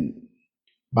 and then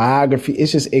biography.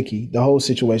 It's just icky. The whole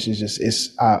situation is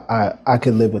just, I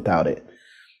could live without it.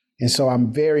 And so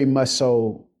I'm very much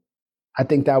so, I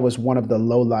think that was one of the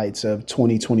lowlights of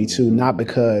 2022, not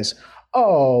because,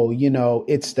 you know,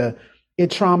 it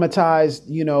traumatized,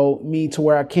 you know, me to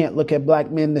where I can't look at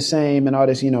black men the same and all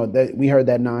this, you know, that we heard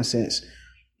that nonsense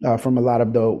from a lot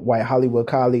of the white Hollywood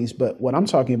colleagues. But what I'm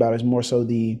talking about is more so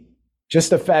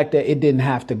just the fact that it didn't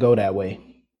have to go that way.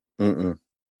 Mm-mm.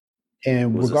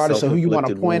 And regardless of who you want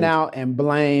to point out and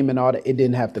blame and all that, it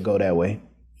didn't have to go that way.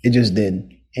 It just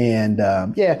didn't. And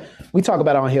yeah, we talk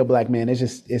about it on Hill Black Man.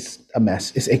 It's a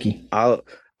mess. It's icky. I'll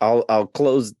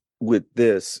close with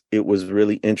this. It was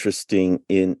really interesting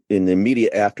in the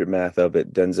immediate aftermath of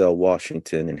it. Denzel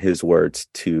Washington, in his words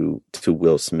to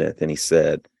Will Smith, and he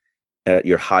said, "At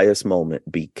your highest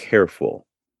moment, be careful.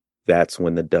 That's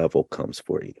when the devil comes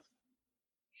for you."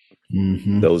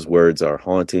 Mm-hmm. Those words are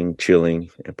haunting, chilling,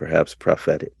 and perhaps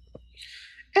prophetic.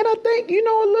 And I think, you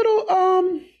know, a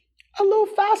little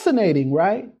fascinating,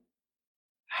 right?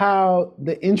 How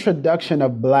the introduction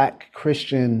of Black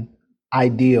Christian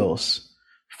ideals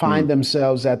find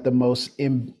themselves at the most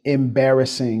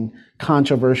embarrassing,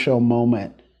 controversial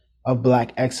moment of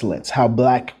Black excellence. How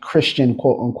Black Christian,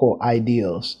 quote unquote,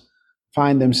 ideals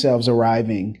find themselves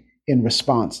arriving in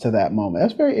response to that moment.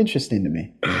 That's very interesting to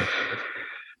me.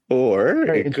 Or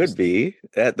it could be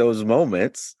at those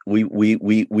moments we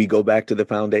go back to the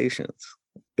foundations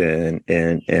and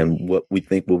what we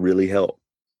think will really help.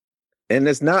 And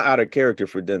it's not out of character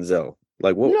for Denzel.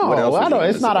 Like what else? I don't.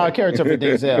 It's not our character for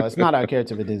Denzel. It's not our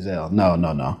character for Denzel.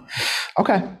 No.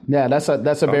 Okay, yeah, that's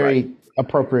a very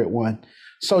appropriate one.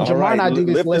 So Jamar and I do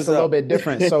this list a little bit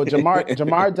different. So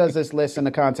Jamar does this list in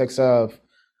the context of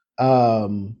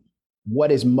what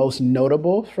is most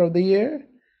notable for the year.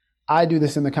 I do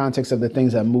this in the context of the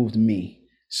things that moved me.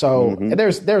 So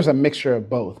there's a mixture of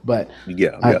both, but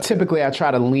typically I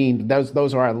try to lean.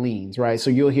 Those are our leans, right? So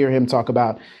you'll hear him talk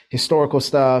about historical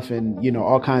stuff and, you know,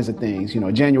 all kinds of things. You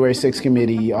know, January 6th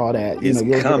committee, all that. It's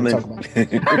you'll coming. Hear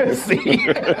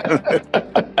him talk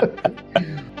about.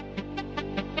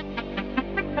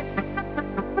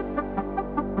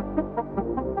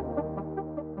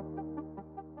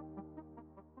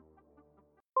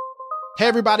 Hey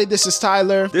everybody, this is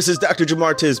Tyler. This is Dr.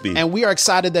 Jamar Tisby. And we are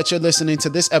excited that you're listening to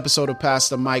this episode of Pass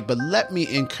the Mic, but let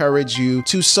me encourage you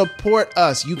to support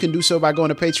us. You can do so by going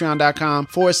to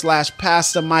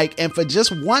patreon.com/Pass the Mic. And for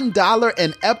just $1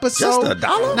 an episode. Just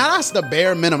 $1? Now that's the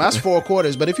bare minimum. That's 4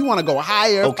 quarters. But if you want to go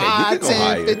higher, okay, 5,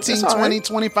 10, 15, 20,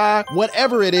 25,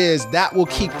 whatever it is, that will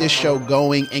keep this show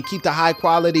going and keep the high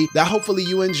quality that hopefully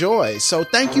you enjoy. So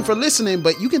thank you for listening,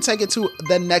 but you can take it to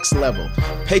the next level.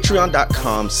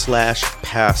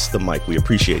 Patreon.com/Pass the Mic. We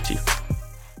appreciate you.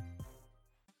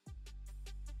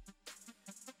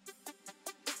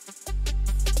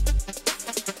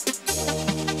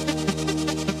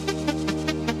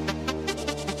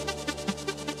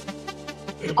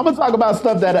 I'm gonna talk about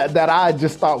stuff that I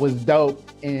just thought was dope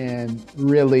and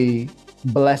really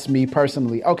blessed me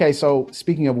personally. Okay, so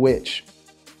speaking of which,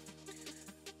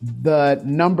 the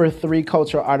number 3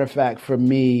 cultural artifact for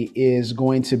me is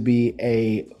going to be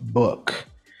a book.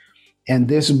 And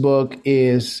this book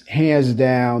is hands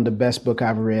down the best book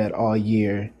I've read all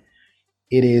year.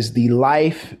 It is the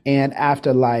life and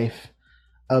afterlife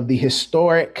of the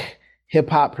historic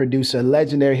hip-hop producer,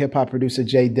 legendary hip-hop producer,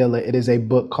 J Dilla. It is a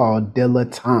book called Dilla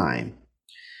Time.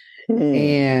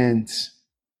 And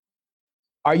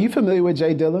are you familiar with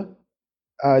J Dilla,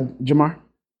 Jamar?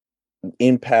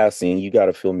 In passing, you got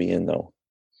to fill me in though.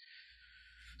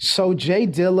 So J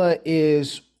Dilla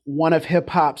is one of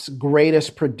hip-hop's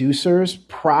greatest producers,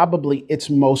 probably its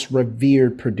most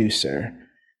revered producer.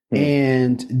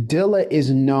 And Dilla is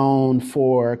known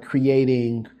for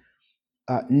creating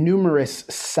numerous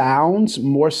sounds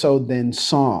more so than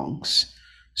songs.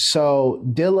 So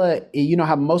Dilla, you know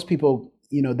how most people,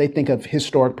 you know, they think of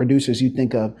historic producers, you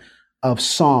think of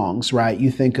songs, right? You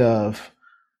think of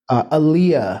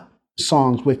Aaliyah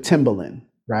songs with Timbaland,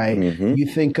 right? You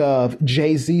think of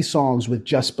Jay-Z songs with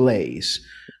Just Blaze.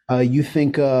 You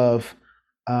think of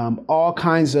all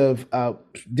kinds of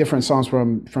different songs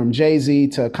from Jay-Z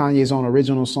to Kanye's own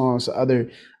original songs to other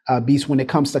beats when it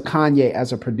comes to Kanye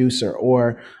as a producer.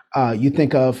 Or you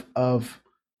think of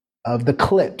the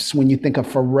Clips when you think of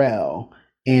Pharrell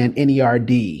and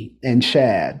NERD and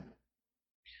Chad.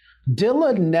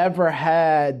 Dilla never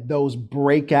had those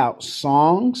breakout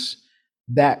songs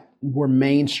that were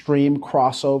mainstream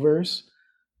crossovers,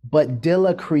 but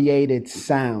Dilla created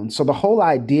sound. So the whole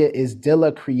idea is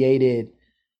Dilla created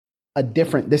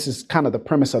this is kind of the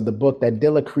premise of the book, that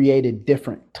Dilla created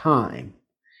different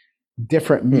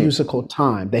musical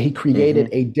time, that he created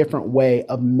a different way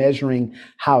of measuring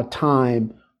how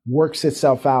time works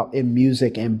itself out in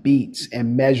music and beats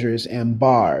and measures and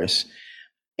bars.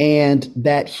 And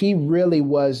that he really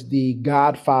was the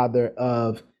godfather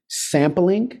of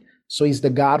sampling. So he's the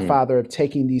godfather of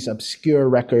taking these obscure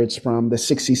records from the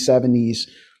 60s, 70s,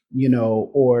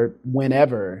 or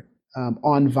whenever,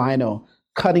 on vinyl,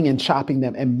 cutting and chopping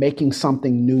them and making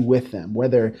something new with them,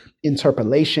 whether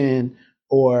interpolation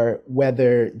or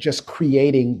whether just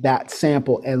creating that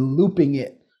sample and looping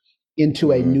it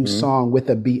into a new song with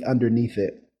a beat underneath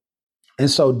it. And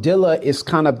so Dilla is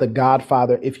kind of the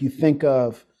godfather. If you think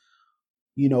of,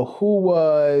 who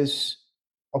was,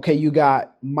 okay, you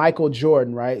got Michael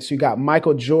Jordan, right? So you got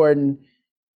Michael Jordan.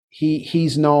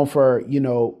 He's known for,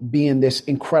 being this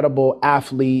incredible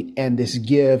athlete and this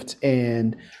gift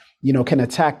and, can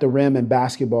attack the rim in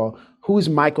basketball. Who's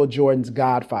Michael Jordan's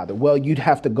godfather? Well, you'd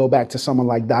have to go back to someone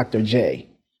like Dr. J,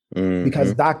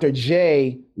 because Dr.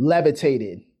 J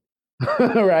levitated,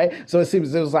 right? So it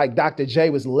was like Dr. J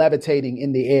was levitating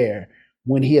in the air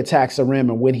when he attacks the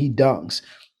rim and when he dunks.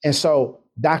 And so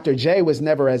Dr. J was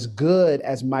never as good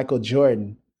as Michael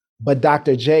Jordan, but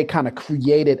Dr. J kind of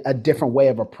created a different way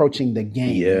of approaching the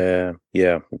game.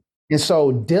 Yeah. And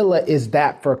so Dilla is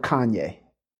that for Kanye.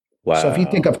 Wow. So if you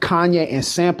think of Kanye and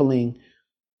sampling,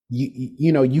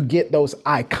 you get those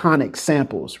iconic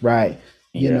samples, right?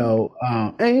 Ain't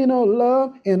no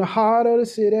love in the heart of the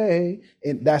city.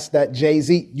 And that's that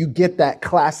Jay-Z. You get that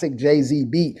classic Jay-Z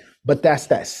beat, but that's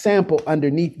that sample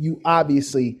underneath you.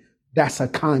 Obviously, that's a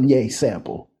Kanye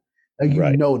sample.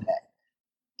 You know that.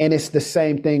 And it's the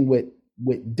same thing with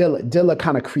Dilla. Dilla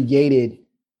kind of created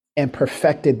and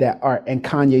perfected that art. And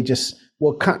Kanye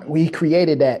he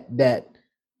created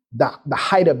the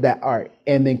height of that art,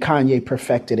 and then Kanye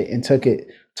perfected it and took it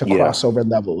to crossover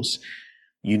levels.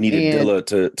 You needed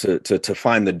Dilla to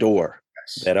find the door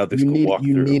that others could walk through.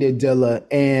 You needed Dilla.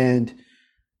 And,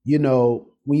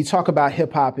 when you talk about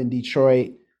hip hop in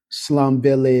Detroit, Slum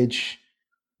Village,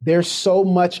 there's so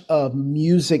much of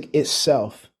music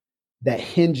itself that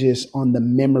hinges on the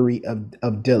memory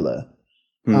of Dilla.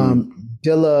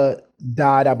 Dilla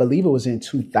died, I believe it was in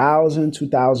 2000,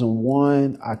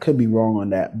 2001. I could be wrong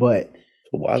on that, but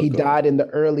he died in the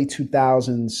early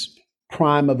 2000s,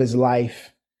 prime of his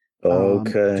life,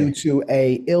 due to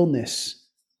a illness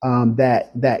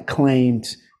that claimed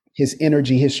his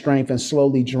energy, his strength, and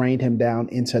slowly drained him down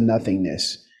into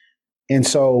nothingness. And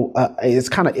so it's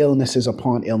kind of illnesses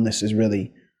upon illnesses,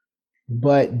 really.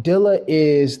 But Dilla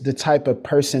is the type of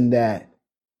person that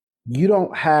you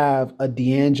don't have a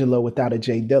D'Angelo without a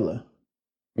Jay Dilla.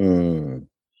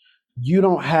 You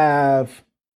don't have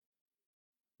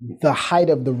the height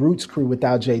of the Roots crew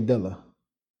without Jay Dilla.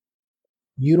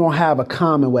 You don't have a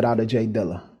Common without a Jay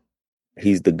Dilla.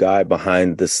 He's the guy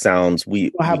behind the sounds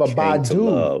we have a came to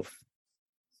love.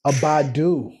 A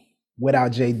Badu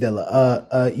without Jay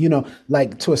Dilla.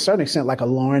 Like to a certain extent, like a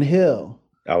Lauryn Hill.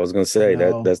 I was going to say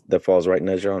that falls right in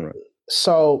that genre.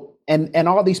 So, and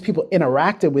all these people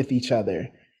interacted with each other,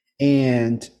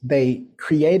 and they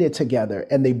created together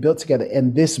and they built together.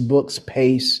 And this book's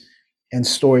pace and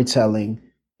storytelling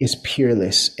is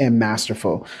peerless and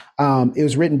masterful. It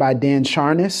was written by Dan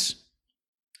Charnas,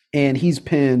 and he's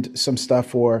penned some stuff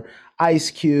for Ice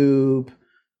Cube,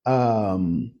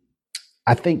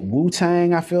 I think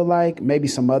Wu-Tang, I feel like, maybe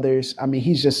some others. I mean,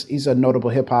 he's a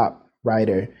notable hip hop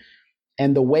writer.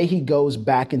 And the way he goes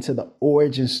back into the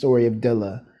origin story of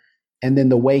Dilla, and then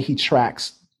the way he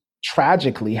tracks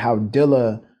tragically how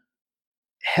Dilla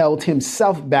held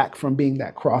himself back from being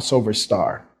that crossover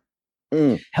star,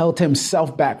 held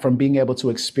himself back from being able to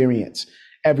experience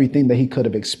everything that he could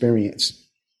have experienced,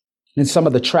 and some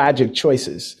of the tragic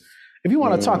choices. If you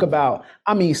want to talk about,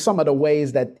 some of the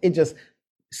ways that it just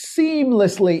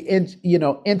seamlessly,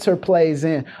 interplays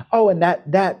in. Oh, and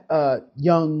that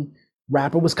young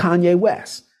rapper was Kanye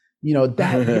West. Was like,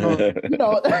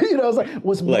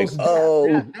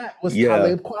 that was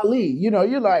Talib Kweli.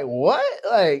 You're like, what?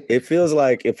 Like it feels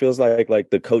like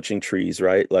the coaching trees,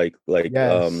 right?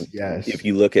 Yes. If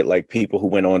you look at like people who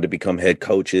went on to become head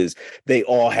coaches, they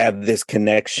all have this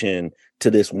connection to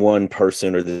this one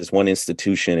person or this one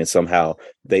institution, and somehow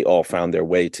they all found their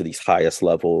way to these highest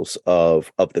levels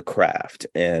of the craft.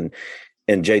 And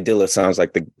Jay Dilla sounds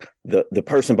like the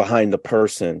person behind the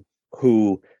person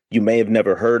who you may have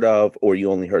never heard of, or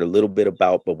you only heard a little bit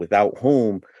about, but without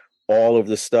whom all of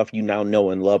the stuff you now know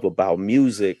and love about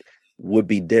music would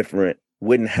be different,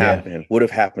 wouldn't happen, would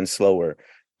have happened slower.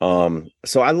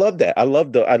 So I love that.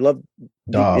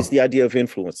 It's the idea of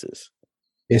influences.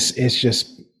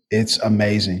 It's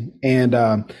amazing. And,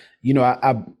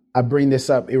 I bring this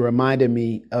up. It reminded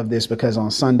me of this because on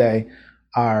Sunday,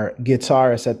 our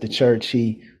guitarist at the church,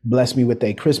 he blessed me with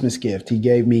a Christmas gift. He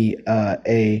gave me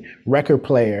a record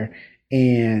player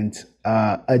and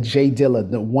a Jay Dilla,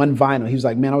 the one vinyl. He was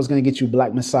like, man, I was going to get you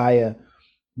Black Messiah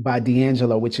by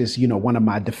D'Angelo, which is, one of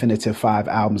my definitive 5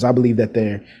 albums. I believe that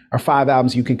there are 5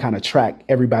 albums you can kind of track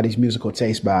everybody's musical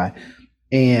taste by.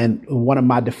 And one of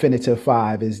my definitive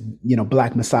 5 is,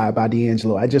 Black Messiah by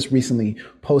D'Angelo. I just recently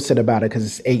posted about it because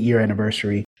it's 8-year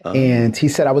anniversary. And he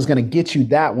said, I was going to get you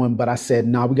that one, but I said,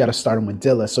 no, we got to start him with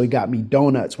Dilla. So he got me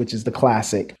Donuts, which is the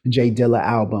classic Jay Dilla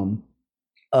album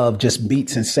of just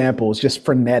beats and samples, just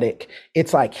frenetic.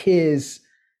 It's like his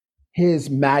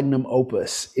magnum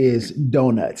opus is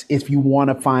Donuts. If you want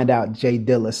to find out Jay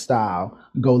Dilla style,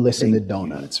 go listen to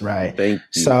Donuts, right? Thank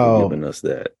you for giving us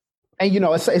that. And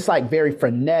it's like very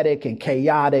frenetic and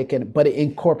chaotic, but it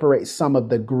incorporates some of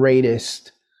the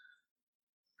greatest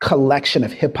collection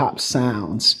of hip hop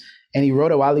sounds. And he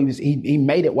wrote it while he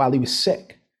made it while he was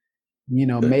sick.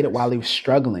 Made it while he was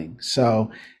struggling.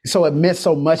 So it meant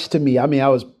so much to me. I mean, I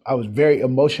was very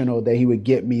emotional that he would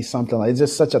get me something like, it's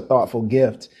just such a thoughtful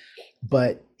gift.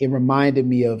 But it reminded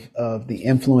me of the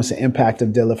influence and impact of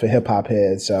Dilla for hip hop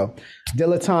heads. So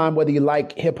Dilla time, whether you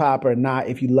like hip hop or not,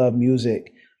 if you love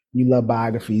music, you love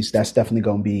biographies, that's definitely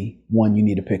going to be one you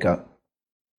need to pick up.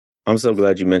 I'm so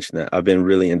glad you mentioned that. I've been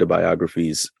really into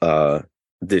biographies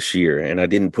this year, and I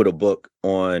didn't put a book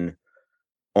on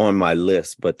my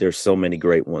list, but there's so many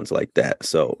great ones like that.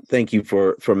 So thank you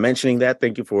for mentioning that.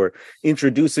 Thank you for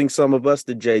introducing some of us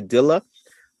to Jay Dilla.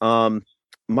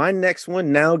 My next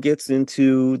one now gets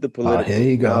into the political. Here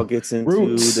you go. Now gets into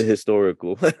Roots. The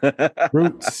historical.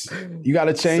 Roots. You got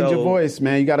to change your voice,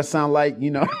 man. You got to sound like,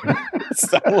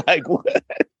 Sound like what?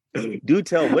 Do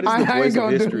tell. What is the voice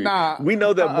of history? We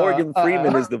know that Morgan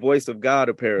Freeman is the voice of God,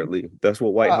 apparently. That's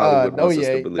what white Hollywood wants us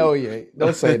to believe.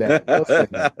 Don't say that. Don't say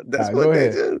that. That's what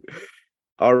they do.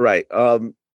 All right.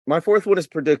 My fourth one is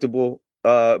predictable.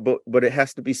 But it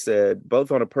has to be said,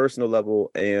 both on a personal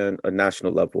level and a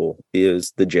national level,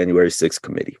 is the January 6th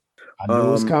committee. I knew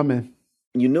it was coming.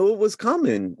 You knew it was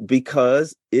coming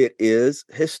because it is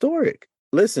historic.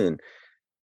 Listen,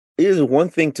 it is one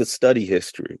thing to study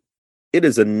history. It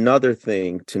is another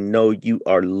thing to know you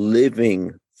are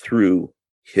living through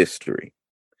history.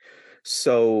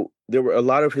 So there were a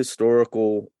lot of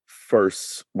historical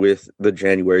firsts with the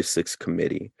January 6th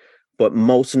committee, but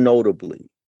most notably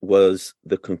was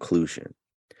the conclusion.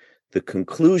 The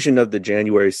conclusion of the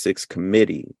January 6th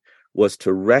committee was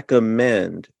to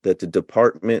recommend that the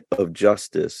Department of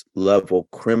Justice level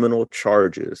criminal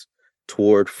charges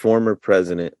toward former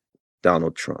President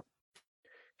Donald Trump.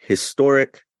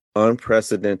 Historic,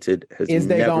 unprecedented, has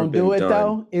never been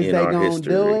done in our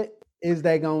history. Is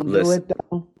they going to do it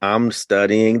though? I'm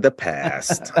studying the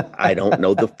past. I don't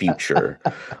know the future.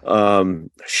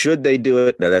 Should they do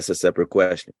it? Now that's a separate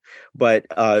question. But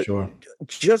sure.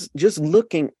 Just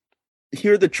looking,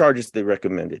 here are the charges they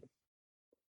recommended.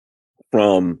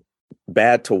 From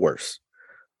bad to worse.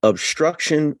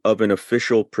 Obstruction of an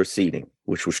official proceeding,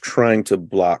 which was trying to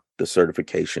block the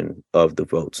certification of the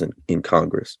votes in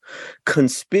Congress.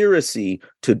 Conspiracy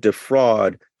to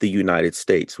defraud the United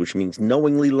States, which means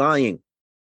knowingly lying.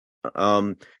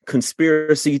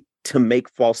 Conspiracy to make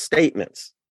false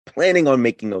statements, planning on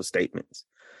making those statements.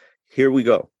 Here we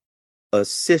go.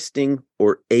 Assisting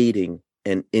or aiding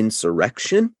an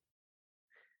insurrection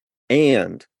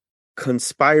and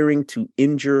conspiring to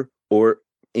injure or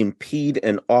impede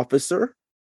an officer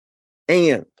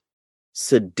and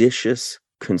seditious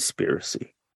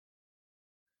conspiracy.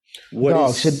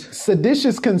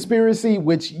 Seditious conspiracy,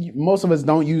 which most of us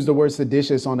don't use the word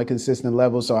seditious on a consistent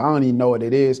level, so I don't even know what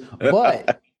it is.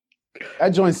 But that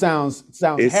joint sounds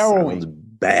harrowing. Sounds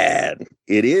bad.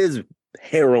 It is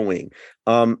harrowing.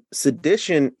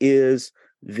 Sedition is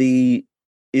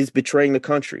betraying the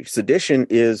country. Sedition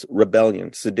is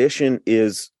rebellion. Sedition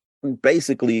is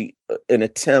basically an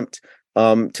attempt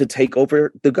to take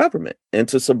over the government and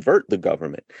to subvert the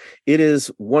government. It is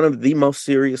one of the most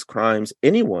serious crimes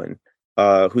anyone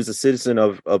who's a citizen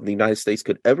of the United States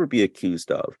could ever be accused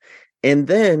of. And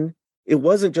then it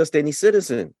wasn't just any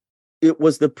citizen. It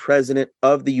was the president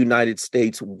of the United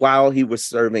States while he was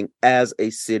serving as a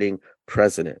sitting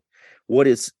president. What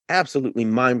is absolutely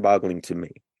mind-boggling to me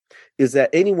is that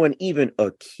anyone even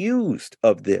accused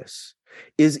of this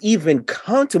is even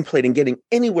contemplating getting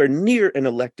anywhere near an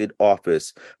elected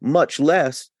office, much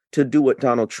less to do what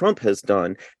Donald Trump has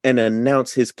done and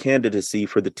announce his candidacy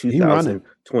for the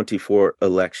 2024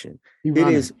 election. It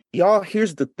is, y'all,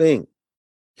 here's the thing.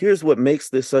 Here's what makes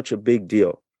this such a big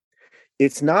deal.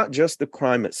 It's not just the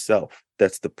crime itself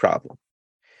that's the problem.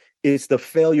 It's the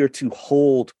failure to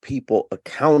hold people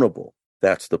accountable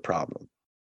that's the problem.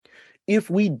 If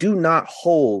we do not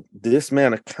hold this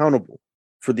man accountable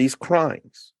for these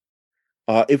crimes,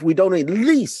 if we don't at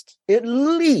least,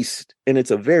 and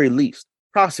it's a very least,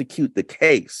 prosecute the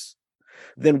case,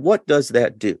 then what does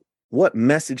that do? What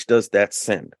message does that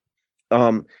send?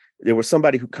 There was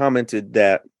somebody who commented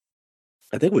that,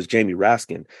 I think it was Jamie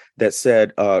Raskin, that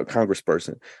said,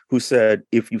 congressperson, who said,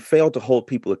 if you fail to hold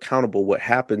people accountable, what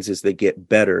happens is they get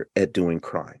better at doing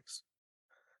crimes.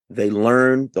 They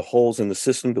learn the holes in the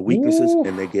system, the weaknesses,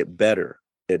 and they get better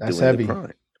at doing the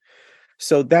crime.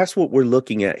 So that's what we're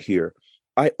looking at here.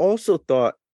 I also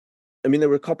thought, I mean, there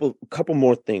were a couple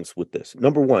more things with this.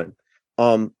 Number one,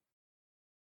 the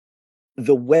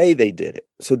way they did it.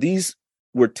 So these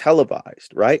were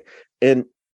televised, right? And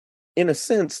in a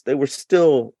sense, they were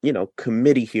still,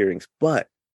 committee hearings, but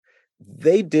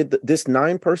they did this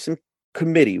 9-person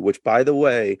committee, which, by the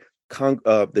way,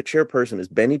 the chairperson is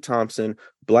Benny Thompson,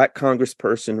 Black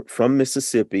congressperson from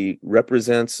Mississippi,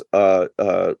 represents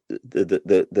the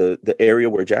area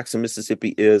where Jackson,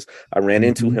 Mississippi is. I ran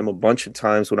into him a bunch of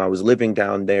times when I was living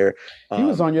down there. He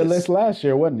was on your list last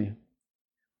year, wasn't he?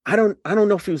 I don't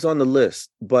know if he was on the list,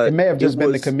 but it may have just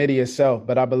been the committee itself.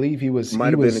 But I believe he was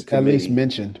at least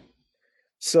mentioned.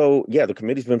 So, yeah, the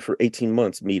committee's been for 18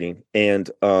 months meeting. And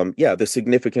the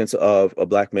significance of a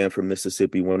Black man from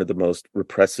Mississippi, one of the most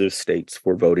repressive states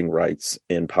for voting rights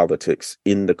and politics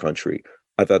in the country.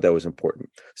 I thought that was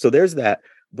important. So there's that.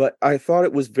 But I thought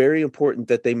it was very important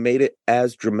that they made it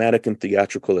as dramatic and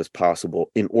theatrical as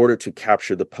possible in order to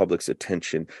capture the public's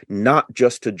attention, not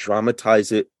just to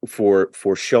dramatize it for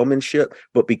showmanship,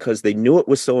 but because they knew it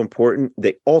was so important.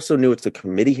 They also knew it's a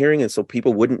committee hearing, and so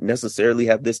people wouldn't necessarily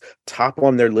have this top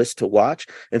on their list to watch.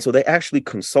 And so they actually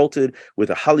consulted with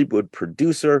a Hollywood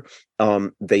producer.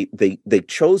 They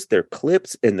chose their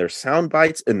clips and their sound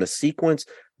bites and the sequence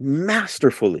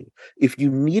masterfully. If you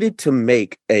needed to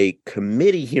make a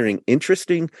committee hearing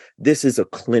interesting, this is a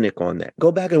clinic on that.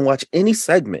 Go back and watch any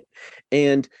segment.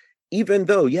 And even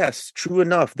though, yes, true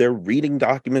enough, they're reading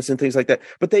documents and things like that,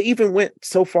 but they even went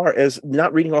so far as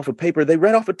not reading off a paper, they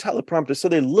read off a teleprompter. So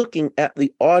they're looking at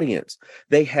the audience.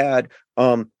 They had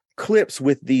clips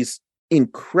with these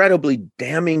incredibly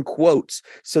damning quotes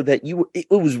so that it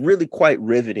was really quite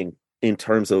riveting in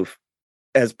terms of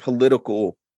as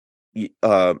political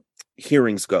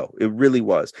hearings go. It really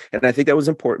was. And I think that was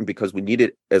important because we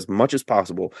needed as much as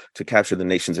possible to capture the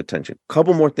nation's attention.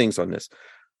 Couple more things on this.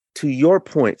 To your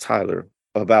point, Tyler,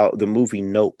 about the movie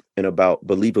Nope and about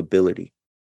believability.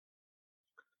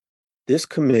 This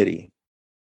committee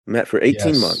met for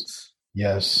 18 months.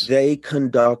 Yes. They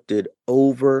conducted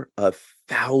over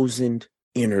 1,000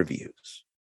 interviews.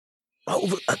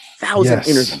 Over 1,000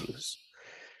 interviews.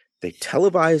 They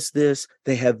televised this.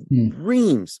 They have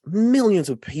millions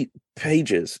of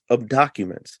pages of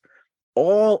documents,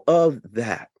 all of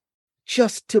that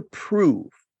just to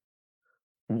prove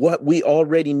what we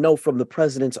already know from the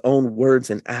president's own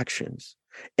words and actions.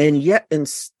 And yet, and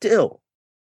still,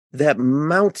 that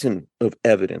mountain of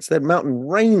evidence, that mountain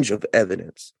range of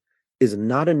evidence is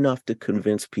not enough to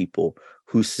convince people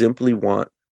who simply want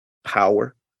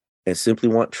power and simply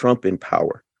want Trump in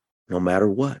power, no matter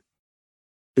what.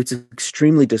 It's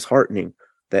extremely disheartening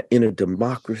that in a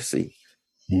democracy,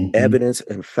 evidence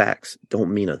and facts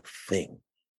don't mean a thing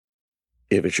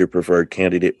if it's your preferred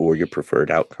candidate or your preferred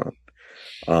outcome.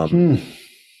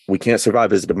 We can't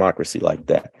survive as a democracy like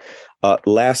that.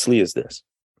 Lastly is this.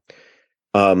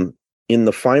 In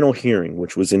the final hearing,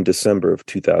 which was in December of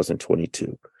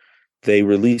 2022, they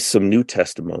released some new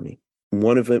testimony.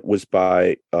 One of it was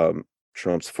by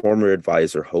Trump's former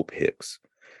advisor, Hope Hicks.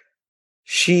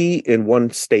 She, in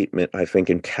one statement, I think,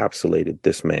 encapsulated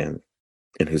this man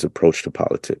and his approach to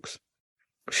politics.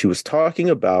 She was talking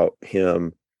about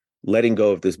him letting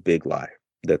go of this big lie,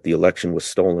 that the election was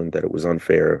stolen, that it was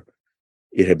unfair.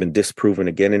 It had been disproven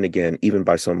again and again, even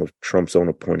by some of Trump's own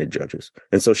appointed judges.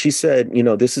 And so she said,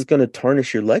 this is going to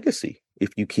tarnish your legacy if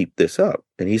you keep this up.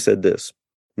 And he said this: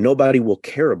 nobody will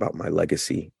care about my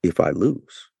legacy if I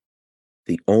lose.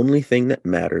 The only thing that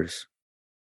matters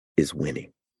is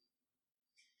winning.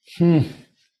 And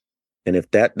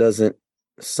if that doesn't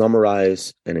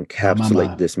summarize and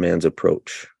encapsulate this man's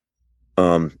approach,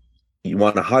 you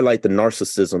want to highlight the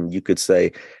narcissism, you could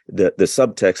say that the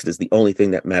subtext is the only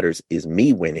thing that matters is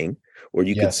me winning, or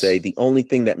you could say the only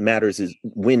thing that matters is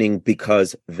winning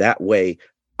because that way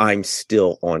I'm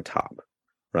still on top,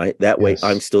 right? That way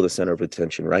I'm still the center of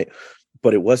attention, right?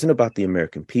 But it wasn't about the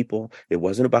American people. It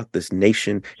wasn't about this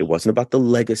nation. It wasn't about the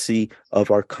legacy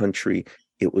of our country.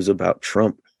 It was about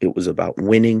Trump. It was about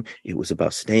winning. It was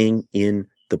about staying in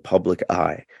the public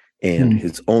eye. And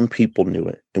his own people knew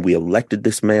it. And we elected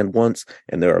this man once,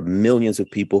 and there are millions of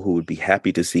people who would be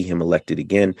happy to see him elected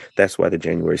again. That's why the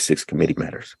January 6th committee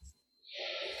matters.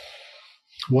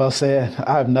 Well said.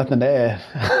 I have nothing to add.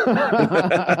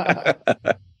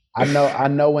 I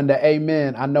know when to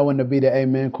amen. I know when to be the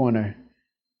amen corner.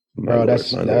 Bro,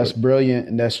 that's brilliant,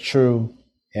 and that's true.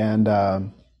 And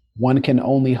one can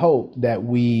only hope that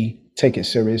we take it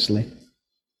seriously.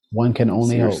 One can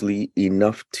only seriously hope.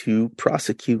 Enough to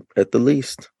prosecute at the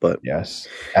least, but yes,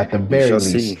 at the very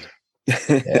least. See.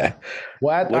 Yeah.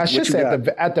 Well, I should say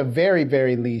at the very,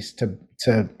 very least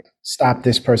to stop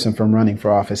this person from running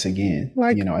for office again.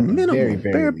 Like, at minimum, the very,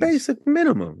 very basic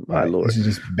minimum, my lord. This is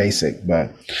just basic,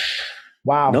 but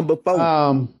wow. Number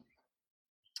 4.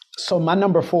 So my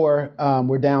number 4,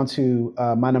 we're down to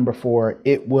my number 4.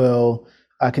 It will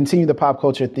continue the pop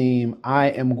culture theme. I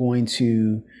am going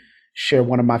to share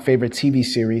one of my favorite TV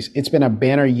series. It's been a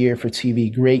banner year for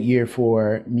TV, great year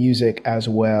for music as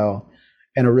well,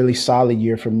 and a really solid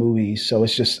year for movies. So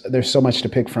it's just, there's so much to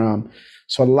pick from.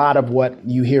 So a lot of what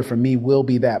you hear from me will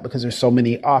be that, because there's so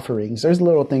many offerings. There's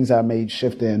little things I made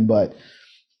shift in, but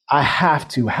I have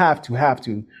to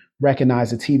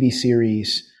recognize a TV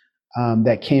series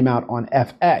that came out on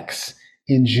FX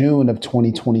in June of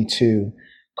 2022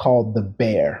 called The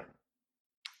Bear.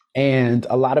 And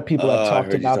a lot of people have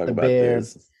talked about The Bear.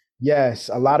 Yes,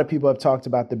 a lot of people have talked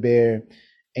about The Bear.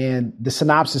 And the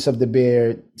synopsis of The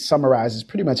Bear summarizes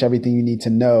pretty much everything you need to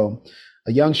know.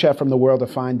 A young chef from the world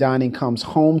of fine dining comes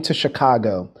home to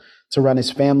Chicago to run his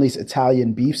family's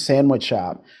Italian beef sandwich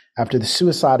shop after the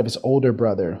suicide of his older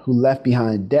brother, who left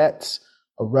behind debts,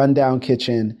 a rundown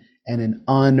kitchen, and an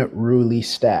unruly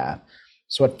staff.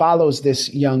 So it follows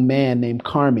this young man named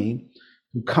Carmy,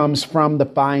 who comes from the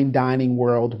fine dining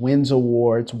world, wins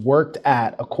awards, worked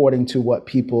at, according to what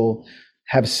people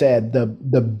have said, the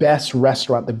best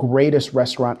restaurant, the greatest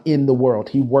restaurant in the world.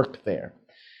 He worked there.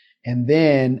 And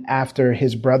then after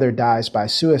his brother dies by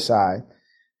suicide,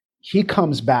 he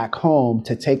comes back home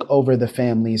to take over the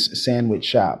family's sandwich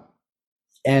shop.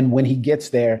 And when he gets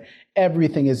there,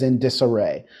 everything is in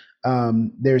disarray.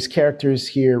 There's characters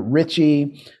here,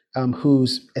 Richie,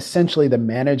 who's essentially the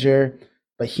manager,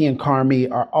 but he and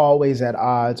Carmy are always at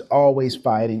odds, always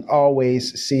fighting,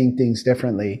 always seeing things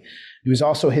differently. He was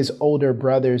also his older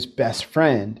brother's best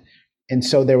friend. And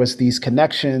so there was these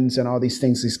connections and all these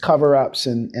things, these cover-ups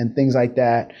and things like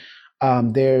that.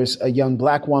 There's a young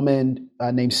Black woman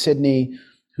named Sydney,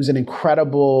 who's an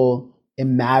incredible,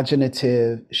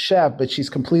 imaginative chef, but she's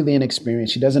completely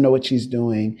inexperienced. She doesn't know what she's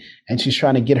doing, and she's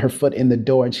trying to get her foot in the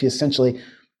door. And she essentially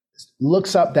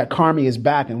looks up that Carmy is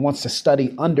back and wants to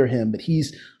study under him, but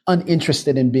he's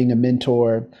uninterested in being a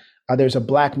mentor. There's a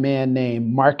Black man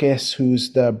named Marcus,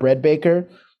 who's the bread baker,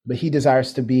 but he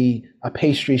desires to be a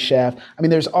pastry chef. I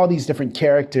mean, there's all these different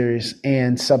characters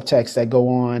and subtext that go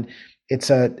on. It's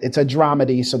a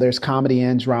dramedy, so there's comedy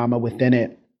and drama within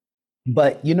it.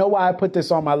 But you know why I put this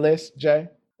on my list, Jay?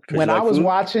 When I was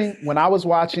watching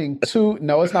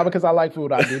no, it's not because I like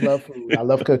food. I do love food. I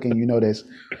love cooking. You know this.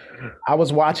 I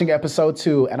was watching episode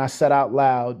 2, and I said out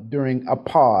loud during a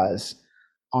pause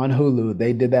on Hulu.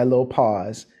 They did that little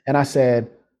pause, and I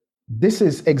said, "This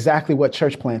is exactly what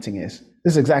church planting is.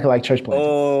 This is exactly like church planting."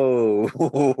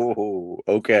 Oh,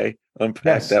 okay.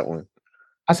 Unpack that one.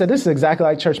 I said, "This is exactly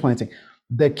like church planting.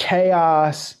 The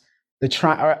chaos,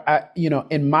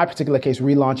 in my particular case,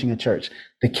 relaunching a church,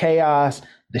 the chaos,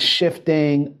 the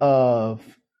shifting of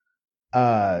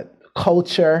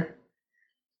culture,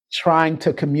 trying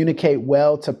to communicate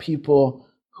well to people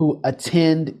who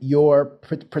attend your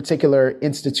particular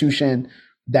institution,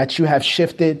 that you have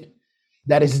shifted,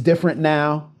 that is different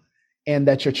now, and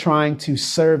that you're trying to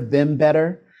serve them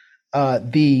better.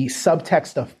 The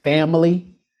subtext of family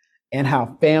and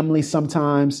how family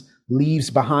sometimes leaves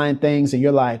behind things, and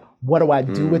you're like, what do I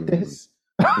do with this?"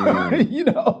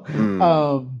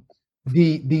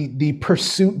 The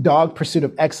dog pursuit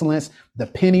of excellence, the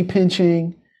penny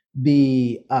pinching,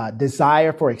 the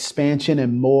desire for expansion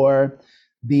and more,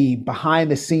 the behind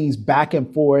the scenes back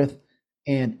and forth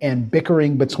and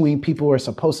bickering between people who are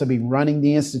supposed to be running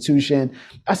the institution.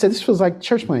 I said, this feels like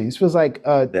church planting. This feels like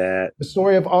the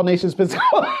story of All Nations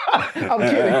Pentecostal. I'm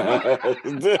kidding.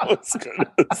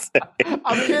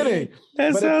 I'm kidding.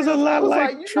 That sounds a lot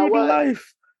like true to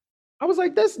life. I was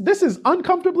like, this is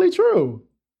uncomfortably true.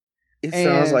 It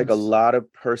sounds like a lot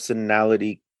of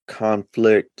personality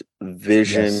conflict,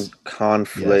 vision,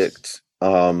 conflict.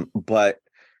 But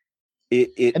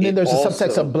and then there's also a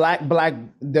subtext of black,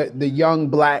 the young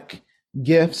black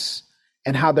gifts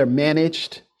and how they're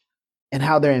managed and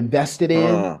how they're invested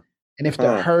in, and if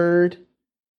they're heard,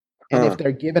 and if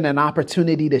they're given an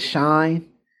opportunity to shine.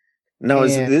 Now,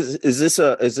 is this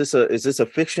a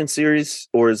fiction series,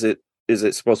 or is it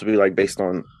supposed to be like based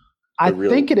on? I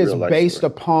think it is based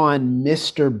upon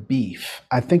Mr. Beef.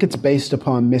 I think it's based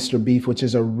upon Mr. Beef, which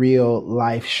is a real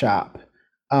life shop.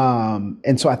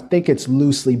 And so I think it's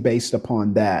loosely based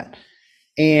upon that.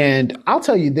 And I'll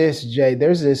tell you this, Jay,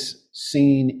 there's this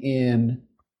scene in,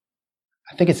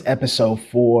 I think it's episode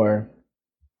 4.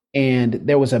 And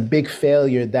there was a big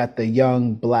failure that the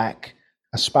young black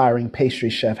aspiring pastry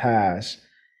chef has.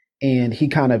 And he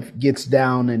kind of gets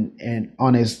down and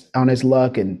on his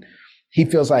luck, and he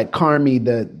feels like Carmy,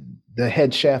 the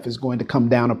head chef, is going to come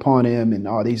down upon him and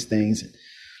all these things.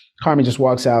 Carmy just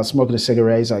walks out smoking a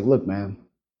cigarette. He's like, look, man,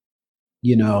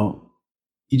 you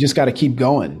just got to keep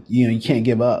going. You can't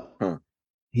give up.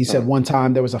 He said one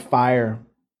time there was a fire,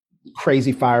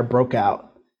 crazy fire broke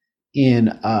out in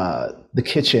the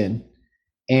kitchen,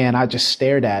 and I just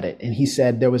stared at it. And he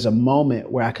said there was a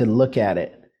moment where I could look at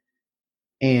it.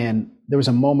 And there was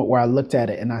a moment where I looked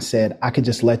at it and I said, I could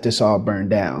just let this all burn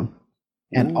down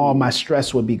and all my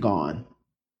stress would be gone.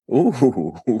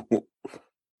 Ooh.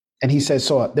 And he said,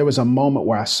 so there was a moment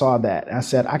where I saw that. And I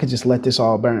said, I could just let this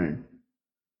all burn.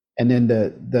 And then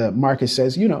the Marcus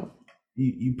says,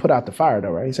 you put out the fire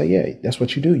though, right? He said, yeah, that's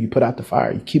what you do. You put out the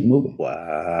fire. You keep moving.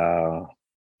 Wow.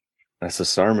 That's a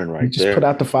sermon right there. You just put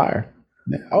out the fire.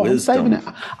 Oh, wisdom.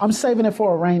 I'm saving it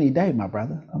for a rainy day, my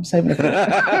brother. I'm saving it for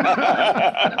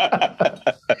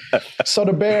So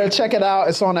The Bear, check it out.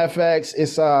 It's on FX.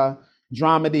 It's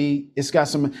dramedy. It's got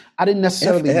some. I didn't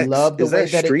necessarily love the way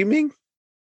that streaming.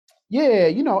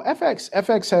 Yeah,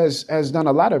 FX has done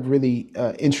a lot of really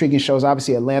intriguing shows.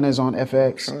 Obviously, Atlanta's on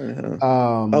FX.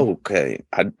 Okay,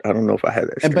 I don't know if I had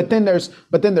that. But then there's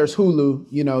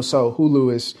Hulu. So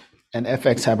Hulu and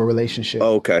FX have a relationship.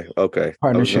 Okay.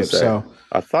 Partnership. So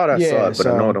I thought I saw it, but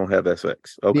I know I don't have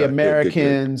FX. Okay. The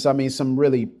Americans, good. Some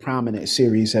really prominent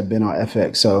series have been on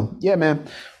FX. So yeah, man.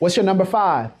 What's your number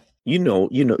 5? You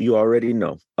already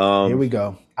know. Here we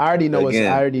go. I already know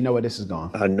where this is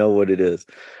going. I know what it is.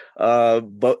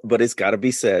 But it's got to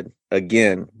be said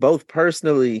again, both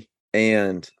personally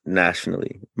and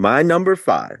nationally. My number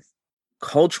 5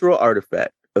 cultural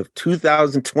artifact of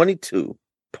 2022,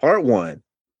 part 1.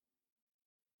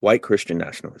 White Christian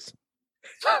nationalism.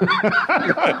 I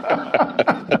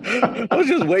was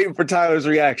just waiting for Tyler's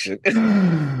reaction.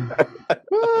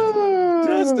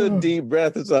 Just a deep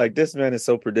breath. It's like, this man is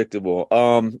so predictable.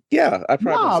 Yeah, I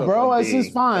probably. Bro, it's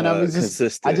just fine. I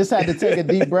just had to take a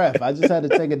deep breath.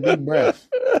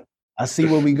 I see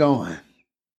where we going.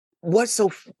 What's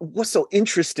so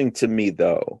interesting to me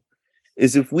though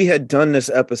is if we had done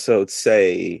this episode,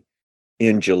 say,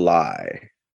 in July,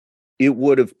 it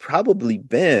would have probably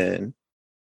been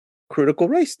critical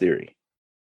race theory.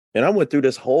 And I went through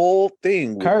this whole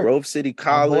thing with Grove City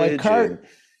College. And,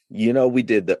 we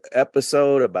did the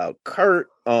episode about Kurt.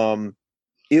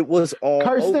 It was all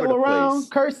Kurt's over still the around. place.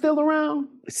 Kurt's still around.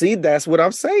 See, that's what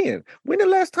I'm saying. When the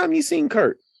last time you seen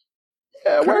Kurt?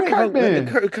 Yeah, where Kurt been?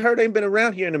 Kurt ain't been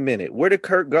around here in a minute. Where did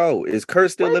Kurt go? Is Kurt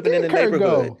still living in the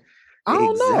neighborhood? Go? I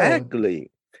don't know.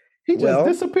 Exactly. He just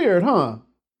disappeared, huh?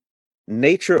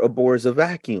 Nature abhors a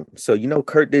vacuum. So,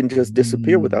 Kurt didn't just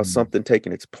disappear without something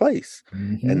taking its place.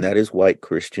 Mm-hmm. And that is white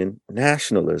Christian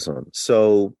nationalism.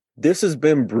 So this has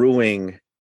been brewing.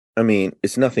 I mean,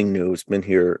 it's nothing new. It's been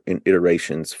here in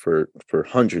iterations for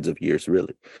hundreds of years,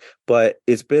 really. But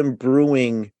it's been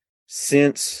brewing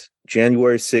since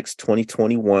January 6,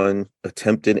 2021,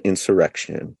 attempted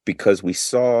insurrection, because we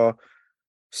saw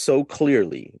so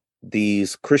clearly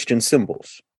these Christian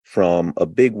symbols, from a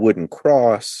big wooden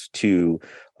cross to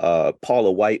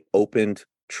Paula White opened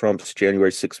Trump's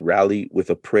January 6th rally with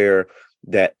a prayer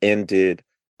that ended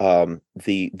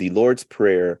the Lord's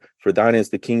Prayer, for thine is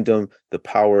the kingdom, the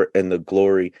power, and the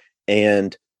glory.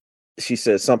 And she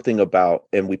says something about,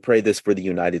 and we pray this for the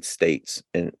United States.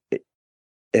 And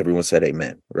everyone said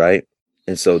amen, right?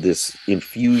 And so this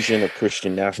infusion of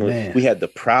Christian nationalism, we had the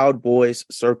Proud Boys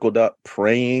circled up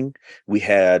praying. We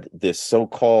had this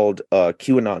so-called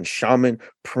QAnon shaman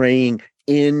praying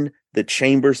in the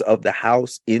chambers of the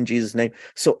house in Jesus' name.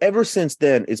 So ever since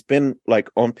then, it's been like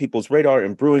on people's radar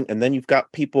and brewing. And then you've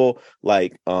got people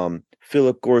like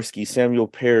Philip Gorski, Samuel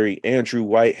Perry, Andrew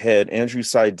Whitehead, Andrew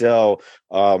Seidel.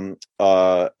 You've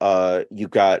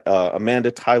got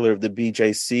Amanda Tyler of the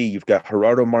BJC. You've got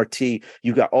Gerardo Marti.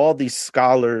 You've got all these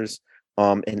scholars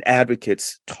and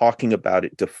advocates talking about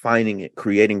it, defining it,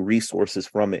 creating resources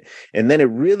from it. And then it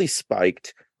really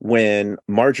spiked when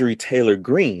Marjorie Taylor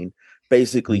Greene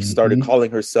basically started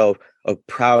calling herself a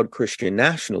proud Christian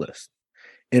nationalist.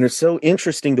 And it's so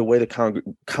interesting the way the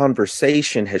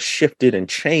conversation has shifted and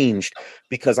changed,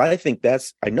 because I think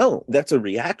that's a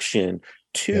reaction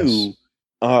to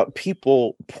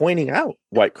people pointing out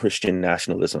white Christian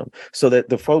nationalism, so that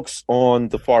the folks on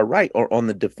the far right are on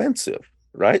the defensive,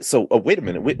 right? So wait a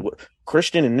minute,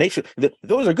 Christian and nation,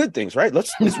 those are good things, right?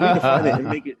 Let's redefine it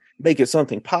and make it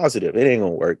something positive. It ain't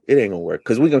gonna work.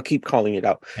 Because we're gonna keep calling it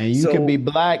out. And you can be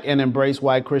black and embrace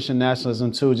white Christian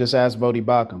nationalism too. Just ask Voddie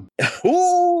Baucham.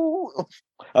 Ooh,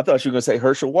 I thought you were gonna say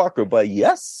Herschel Walker, but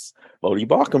yes, Voddie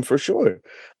Baucham for sure.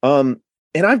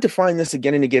 And I've defined this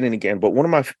again and again and again, but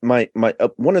one of my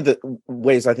one of the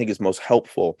ways I think is most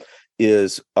helpful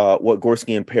is what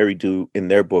Gorski and Perry do in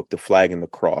their book, The Flag and the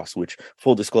Cross, which,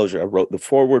 full disclosure, I wrote the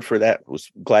foreword for that,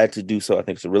 was glad to do so. I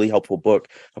think it's a really helpful book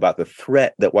about the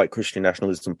threat that white Christian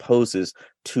nationalism poses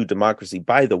to democracy.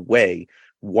 By the way,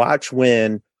 watch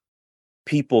when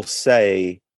people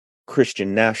say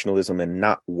Christian nationalism and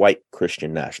not white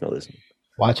Christian nationalism.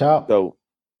 Watch out.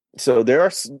 So there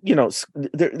are,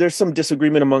 there's some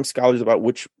disagreement among scholars about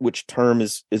which term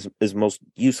is most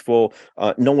useful.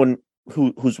 No one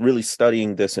who's really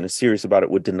studying this and is serious about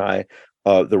it would deny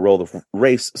the role of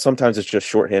race. Sometimes it's just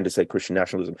shorthand to say Christian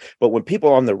nationalism. But when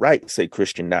people on the right say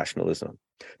Christian nationalism,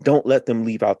 don't let them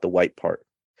leave out the white part.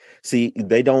 See,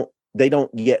 they don't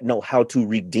yet know how to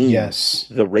redeem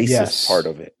the racist part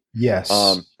of it. Yes.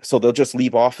 So they'll just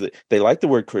leave off it. They like the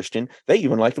word Christian. They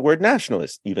even like the word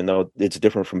nationalist, even though it's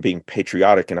different from being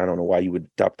patriotic. And I don't know why you would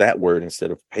adopt that word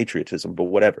instead of patriotism, but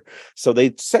whatever. So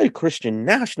they say Christian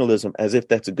nationalism as if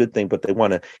that's a good thing, but they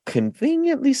want to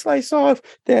conveniently slice off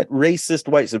that racist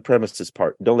white supremacist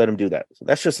part. Don't let them do that. So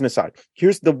that's just an aside.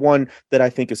 Here's the one that I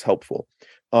think is helpful.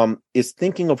 Is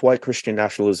thinking of white Christian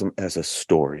nationalism as a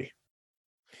story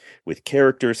with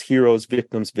characters, heroes,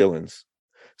 victims, villains.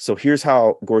 So here's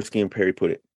how Gorski and Perry put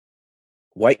it.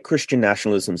 White Christian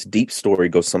nationalism's deep story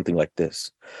goes something like this.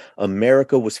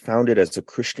 America was founded as a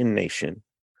Christian nation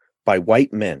by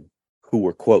white men who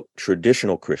were, quote,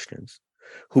 traditional Christians,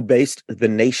 who based the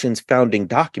nation's founding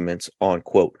documents on,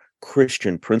 quote,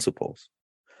 Christian principles.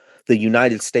 The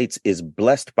United States is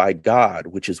blessed by God,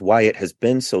 which is why it has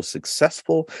been so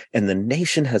successful, and the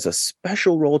nation has a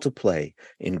special role to play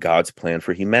in God's plan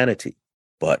for humanity.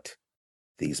 But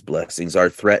these blessings are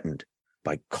threatened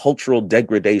by cultural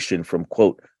degradation from,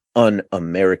 quote,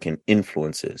 un-American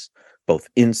influences, both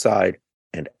inside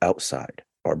and outside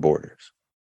our borders.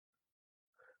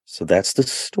 So that's the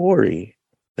story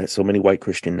that so many white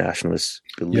Christian nationalists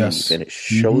believe, and it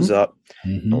shows up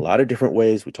in a lot of different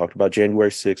ways. We talked about January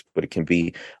 6th, but it can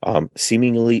be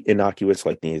seemingly innocuous,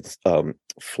 like the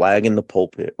flag in the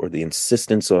pulpit, or the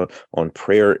insistence on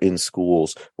prayer in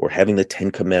schools, or having the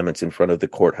 10 Commandments in front of the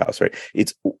courthouse, right?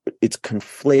 It's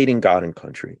conflating God and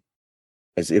country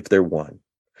as if they're one,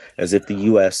 as if the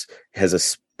U.S. has a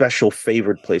special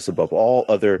favored place above all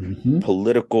other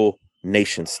political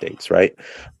nation states, right?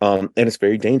 And it's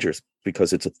very dangerous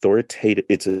because it's authoritative,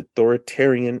 it's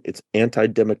authoritarian, it's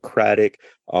anti-democratic,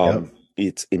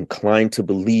 it's inclined to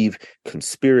believe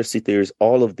conspiracy theories,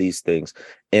 all of these things.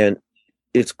 And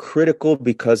it's critical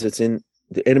because it's in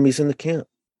the enemy's in the camp.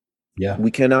 Yeah.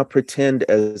 We cannot pretend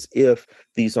as if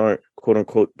these aren't quote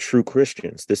unquote true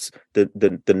Christians.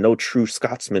 The no true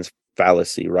Scotsman's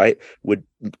fallacy, right, would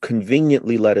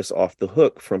conveniently let us off the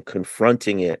hook from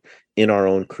confronting it in our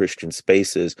own Christian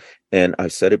spaces. And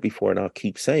I've said it before and I'll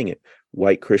keep saying it.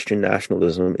 White Christian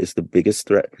nationalism is the biggest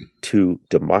threat to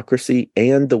democracy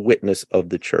and the witness of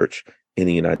the church in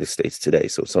the United States today.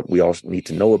 So something we all need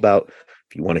to know about.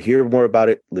 If you want to hear more about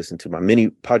it, listen to my mini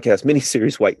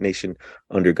series, White Nation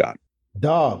Under God.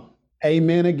 Dog,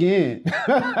 amen again.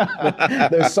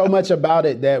 There's so much about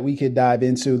it that we could dive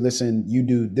into. Listen,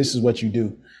 this is what you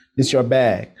do. This is your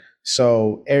bag.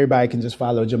 So everybody can just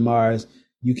follow Jamar's.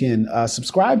 You can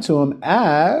subscribe to him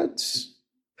at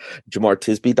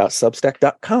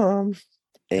JamarTisby.substack.com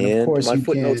and of course my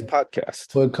Footnotes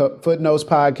podcast. Footnotes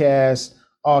podcast,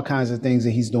 all kinds of things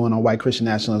that he's doing on white Christian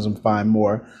nationalism. Find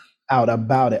more out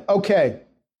about it. Okay.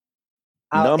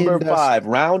 Number 5,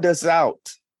 round us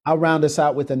out. I'll round us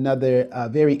out with another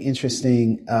very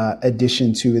interesting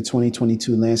addition to the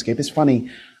 2022 landscape. It's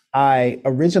funny. I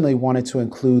originally wanted to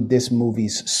include this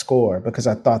movie's score because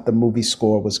I thought the movie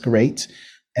score was great.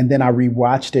 And then I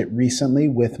rewatched it recently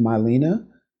with Mylena.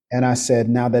 And I said,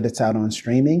 now that it's out on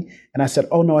streaming, and I said,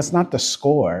 oh no, it's not the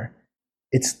score.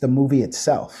 It's the movie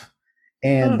itself.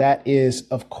 And that is,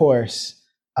 of course,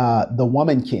 The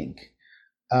Woman King.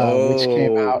 which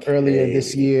came out earlier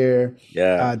this year.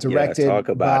 Directed talk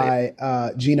about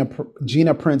by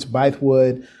Gina Prince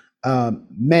Bythewood.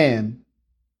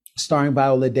 Starring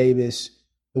Viola Davis.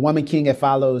 The Woman King, it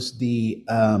follows the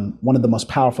one of the most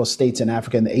powerful states in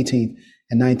Africa in the 18th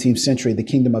and 19th century, the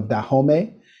Kingdom of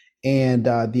Dahomey, and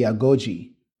the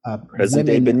Agoji,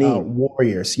 present-day Benin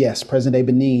warriors. Yes, present-day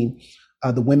Benin,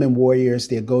 the women warriors,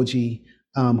 the Agoji,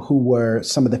 who were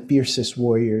some of the fiercest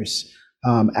warriors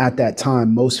at that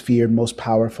time, most feared, most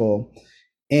powerful.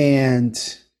 And,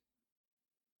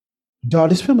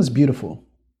 dog, this film is beautiful.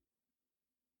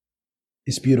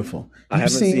 It's beautiful. I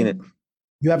haven't seen it.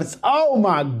 You haven't? Oh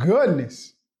my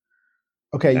goodness.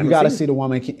 Okay, you got to see The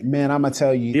Woman King. Man, I'm gonna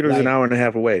tell you. Theater's an hour and a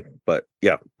half away, but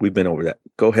yeah, we've been over that.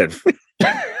 Go ahead.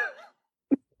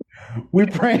 We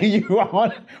praying you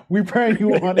on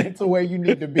into where you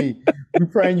need to be. We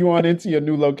praying you on into your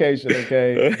new location.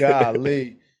 Okay,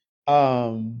 golly.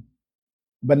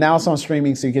 But now it's on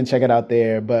streaming, so you can check it out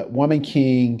there. But Woman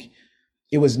King,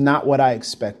 it was not what I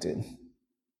expected.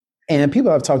 And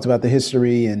people have talked about the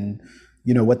history and,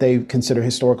 you know, what they consider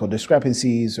historical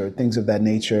discrepancies or things of that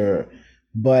nature,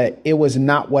 but it was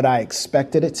not what I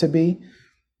expected it to be.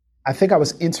 I think I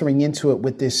was entering into it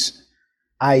with this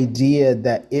idea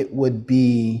that it would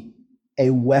be a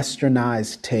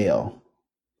westernized tale.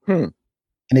 And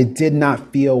it did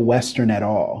not feel Western at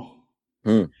all.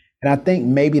 And I think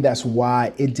maybe that's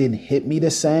why it didn't hit me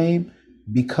the same,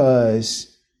 because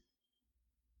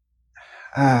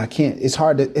I can't. It's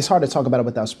hard to talk about it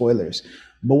without spoilers.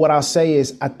 But what I'll say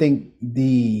is, I think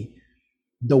the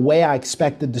way I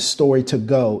expected the story to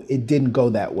go, it didn't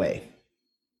go that way.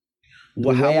 The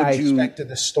way I expected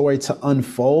the story to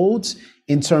unfold,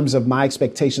 in terms of my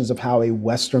expectations of how a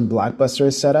Western blockbuster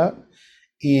is set up,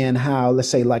 and how, let's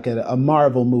say, like a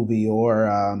Marvel movie,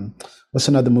 or what's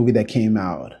another movie that came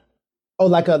out? Oh,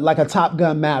 like a Top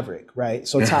Gun Maverick, right?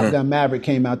 So Top Gun Maverick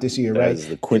came out this year, right? That's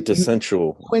the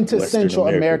quintessential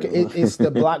America. It's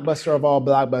the blockbuster of all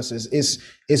blockbusters.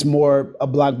 It's more a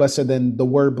blockbuster than the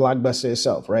word blockbuster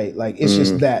itself, right? Like, it's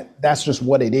just that's just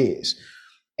what it is.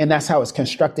 And that's how it's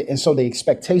constructed. And so the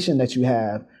expectation that you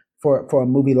have for a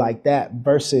movie like that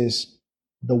versus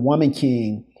The Woman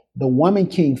King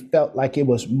felt like it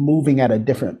was moving at a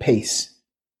different pace.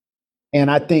 And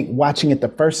I think watching it the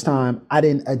first time, I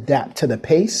didn't adapt to the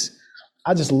pace.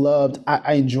 I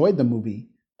enjoyed the movie.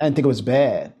 I didn't think it was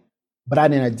bad, but I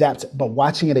didn't adapt. But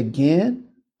watching it again,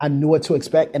 I knew what to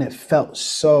expect, and it felt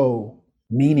so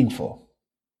meaningful.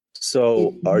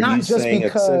 So are you saying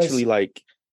essentially, like...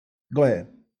 Go ahead.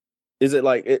 Is it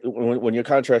like, when you're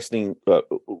contrasting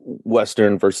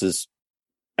Western versus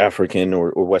African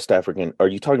or West African, are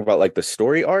you talking about like the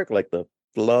story arc, like the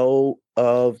flow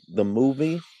of the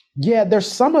movie? Yeah, there's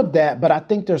some of that, but I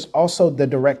think there's also the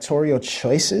directorial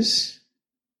choices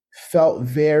felt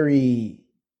very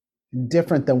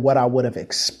different than what I would have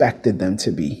expected them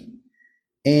to be.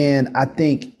 And I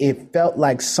think it felt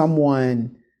like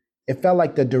the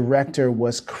director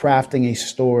was crafting a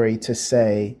story to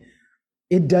say,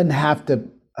 it doesn't have to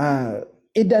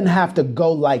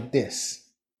go like this.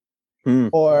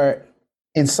 Or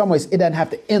in some ways, it doesn't have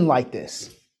to end like this.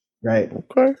 Right.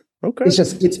 Okay.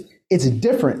 It's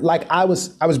different. Like, I was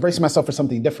bracing myself for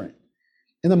something different.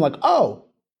 And I'm like, oh,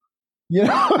 you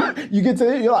know, you get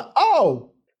to it, you're like,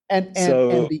 oh.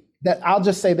 I'll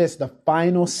just say this, the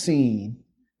final scene,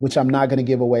 which I'm not going to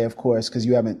give away, of course, because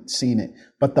you haven't seen it,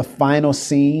 but the final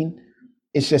scene,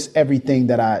 it's just everything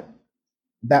that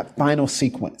final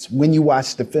sequence. When you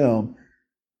watch the film,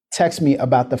 text me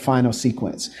about the final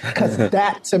sequence. Because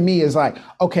that to me is like,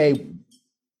 okay,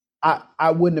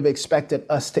 I wouldn't have expected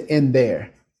us to end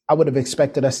there. I would have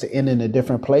expected us to end in a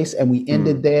different place, and we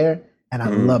ended there, and I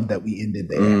love that we ended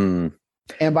there.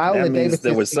 And Viola Davis,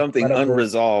 there was something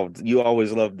unresolved. You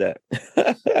always loved that.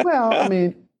 Well, I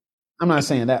mean, I'm not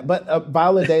saying that, but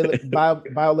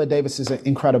Viola Davis is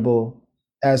incredible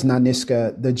as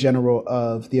Naniska, the general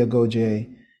of the Agoje,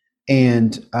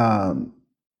 and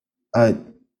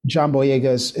John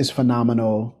Boyega is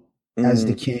phenomenal as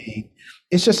the king.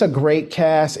 It's just a great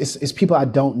cast. It's people I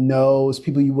don't know. It's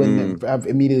people you wouldn't have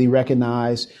immediately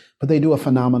recognized, but they do a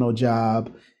phenomenal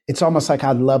job. It's almost like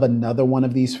I'd love another one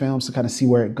of these films to kind of see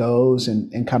where it goes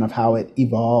and kind of how it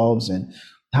evolves and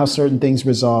how certain things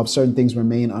resolve, certain things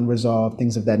remain unresolved,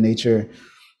 things of that nature.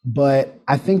 But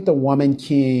I think The Woman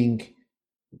King,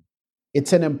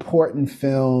 it's an important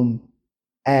film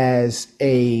as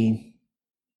a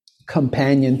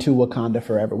companion to Wakanda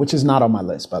Forever, which is not on my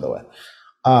list, by the way.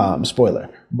 Spoiler,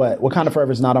 but Wakanda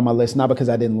Forever is not on my list, not because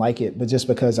I didn't like it, but just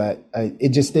because it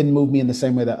just didn't move me in the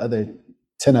same way that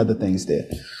 10 other things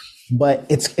did. but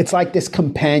it's like this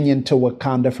companion to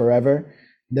Wakanda Forever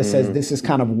that says this is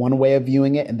kind of one way of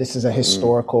viewing it, and this is a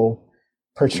historical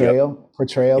portrayal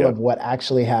of what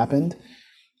actually happened.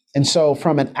 And so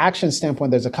from an action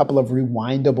standpoint, there's a couple of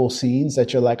rewindable scenes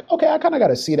that you're like, okay, I kind of got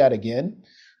to see that again.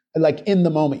 Like in the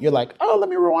moment, you're like, oh, let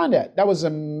me rewind that. That was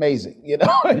amazing,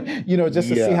 just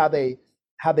to see how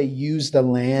they use the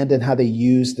land and how they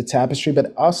use the tapestry. But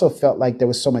it also felt like there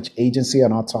was so much agency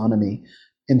and autonomy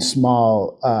in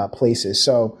small places.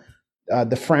 So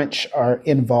the French are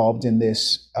involved in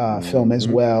this film as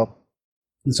well.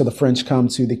 And so the French come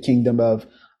to the kingdom of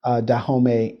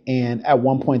Dahomey, and at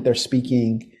one point they're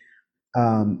speaking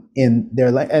in their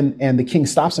and the king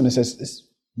stops them and says,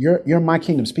 "You're my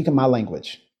kingdom. Speak in my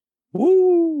language."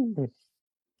 Woo!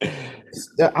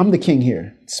 I'm the king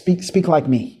here. Speak like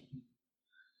me.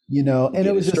 And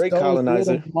it was just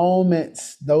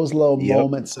those little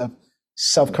moments of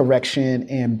self-correction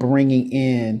and bringing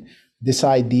in this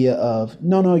idea of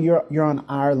no, you're on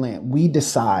our land. We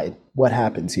decide what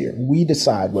happens here. We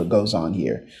decide what goes on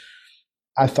here.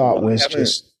 I thought was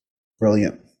just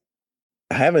brilliant.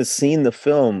 I haven't seen the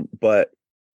film, but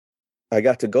I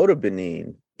got to go to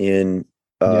Benin in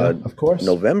of course,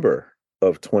 November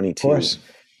of 22.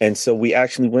 And so we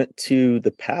actually went to the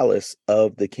palace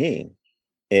of the king,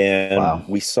 and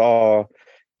we saw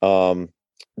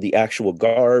the actual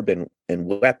garb and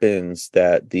weapons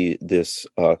that this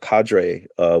cadre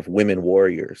of women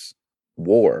warriors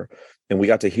wore. And we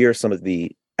got to hear some of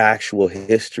the actual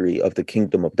history of the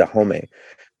kingdom of Dahomey,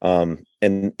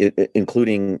 and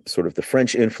including sort of the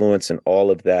French influence and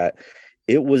all of that.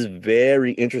 It was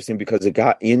very interesting because it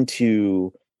got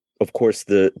into, of course,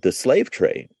 the slave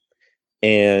trade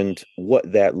and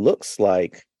what that looks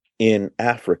like in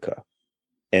Africa,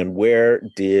 and where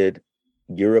did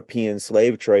European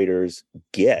slave traders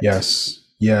get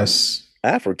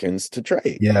Africans to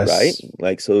trade, right?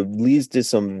 Like, so it leads to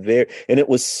some and it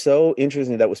was so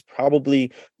interesting. That was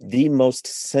probably the most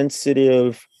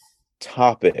sensitive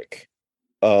topic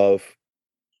of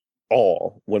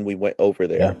all when we went over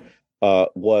there.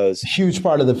 Was huge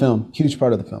part of the film.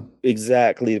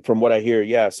 Exactly. From what I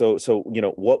hear. So,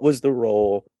 what was the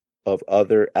role of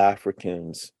other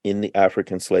Africans in the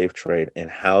African slave trade,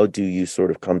 and how do you sort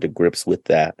of come to grips with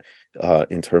that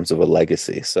in terms of a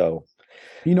legacy? So,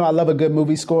 I love a good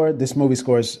movie score. This movie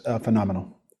score is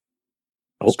phenomenal.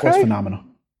 Okay. Score's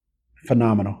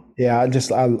phenomenal. Yeah,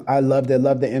 I loved it.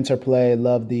 Love the interplay.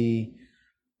 Love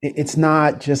it's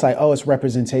not just like, oh, it's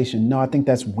representation. No, I think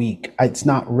that's weak. It's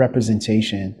not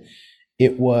representation.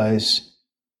 It was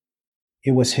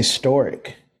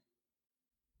historic.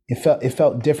 It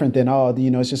felt different than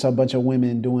it's just a bunch of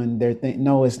women doing their thing.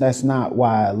 No, that's not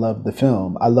why I love the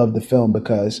film. I love the film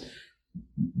because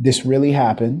this really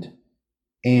happened,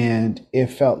 and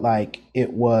it felt like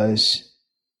it was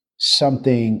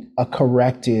a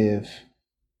corrective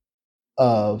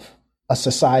of a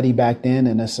society back then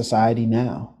and a society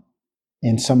now,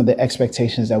 and some of the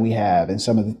expectations that we have and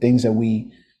some of the things that we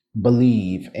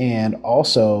believe. And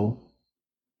also,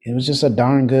 it was just a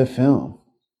darn good film.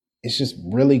 It's just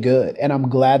really good. And I'm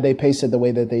glad they paced it the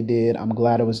way that they did. I'm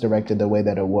glad it was directed the way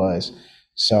that it was.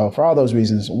 So for all those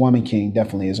reasons, Woman King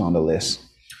definitely is on the list.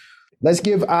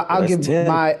 I'll give 10.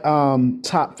 My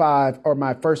top 5, or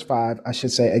my first 5, I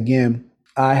should say. Again,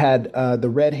 I had the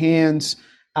Red Hands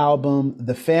album,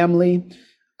 The Family.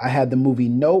 I had the movie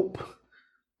Nope.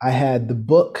 I had the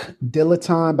book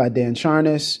Dilettante by Dan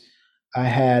Charnas. I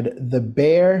had The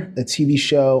Bear, the TV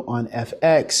show on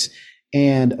FX.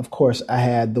 And of course, I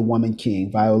had The Woman King,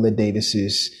 Viola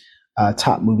Davis's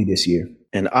top movie this year.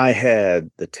 And I had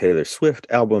the Taylor Swift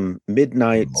album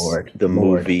Midnight,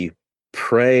 movie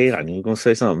Pray. I knew you were going to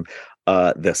say something.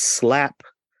 The Slap,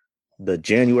 the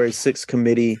January 6th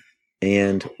Committee,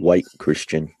 and White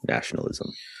Christian Nationalism.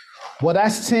 Well,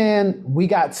 that's 10. We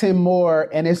got 10 more,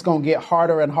 and it's going to get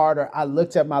harder and harder. I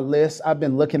looked at my list. I've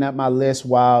been looking at my list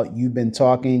while you've been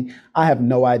talking. I have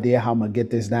no idea how I'm going to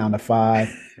get this down to 5,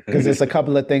 because there's a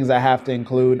couple of things I have to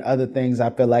include. Other things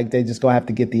I feel like they just going to have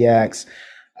to get the axe.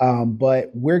 But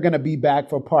we're going to be back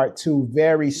for part 2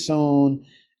 very soon.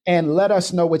 And let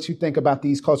us know what you think about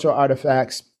these cultural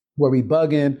artifacts. Were we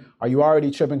bugging? Are you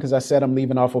already tripping because I said I'm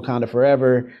leaving off Wakanda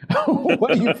forever?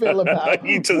 What do you feel about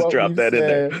You just dropped that in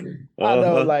there. I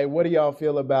know, what do y'all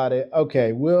feel about it?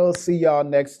 Okay, we'll see y'all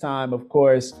next time, of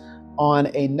course, on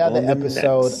another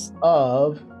episode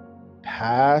of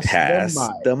Pass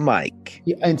the Mic.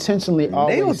 He intentionally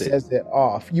always says it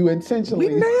off. You intentionally...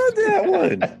 We nailed that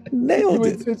one. Nailed it.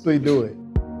 You intentionally do it.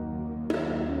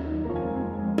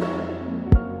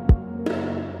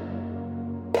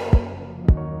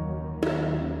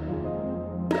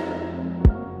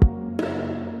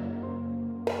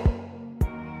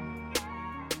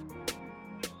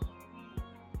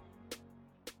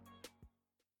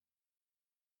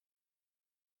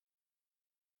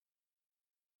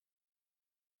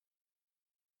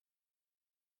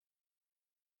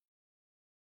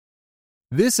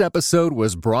 This episode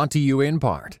was brought to you in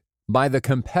part by the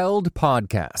Compelled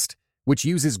Podcast, which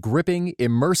uses gripping,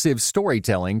 immersive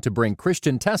storytelling to bring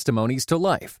Christian testimonies to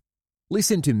life.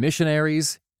 Listen to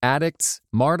missionaries, addicts,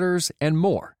 martyrs, and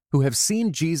more who have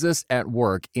seen Jesus at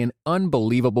work in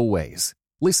unbelievable ways.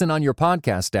 Listen on your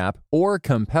podcast app or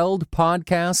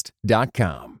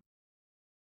compelledpodcast.com.